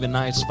sure to leave a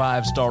nice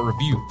 5-star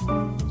review.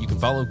 You can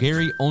follow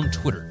Gary on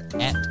Twitter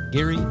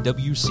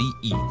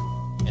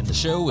 @GaryWCE, and the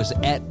show is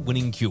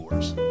 @Winning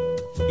Cures.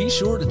 Be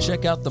sure to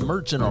check out the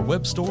merch in our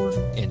web store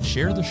and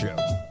share the show.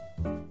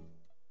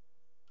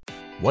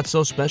 What's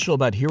so special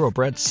about Hero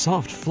Bread's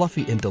soft,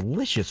 fluffy, and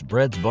delicious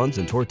breads, buns,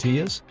 and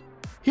tortillas?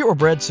 Hero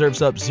Bread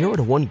serves up 0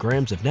 to 1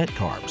 grams of net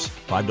carbs,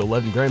 5 to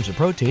 11 grams of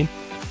protein,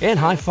 and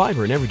high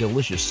fiber in every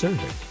delicious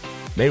serving.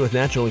 Made with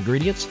natural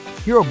ingredients,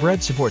 Hero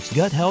Bread supports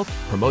gut health,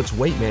 promotes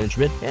weight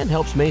management, and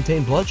helps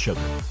maintain blood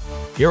sugar.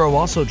 Hero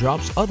also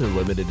drops other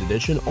limited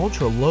edition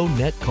ultra-low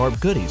net carb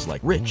goodies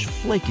like rich,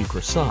 flaky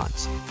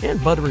croissants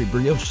and buttery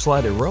brioche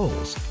slider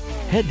rolls.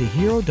 Head to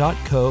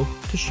hero.co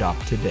to shop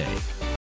today.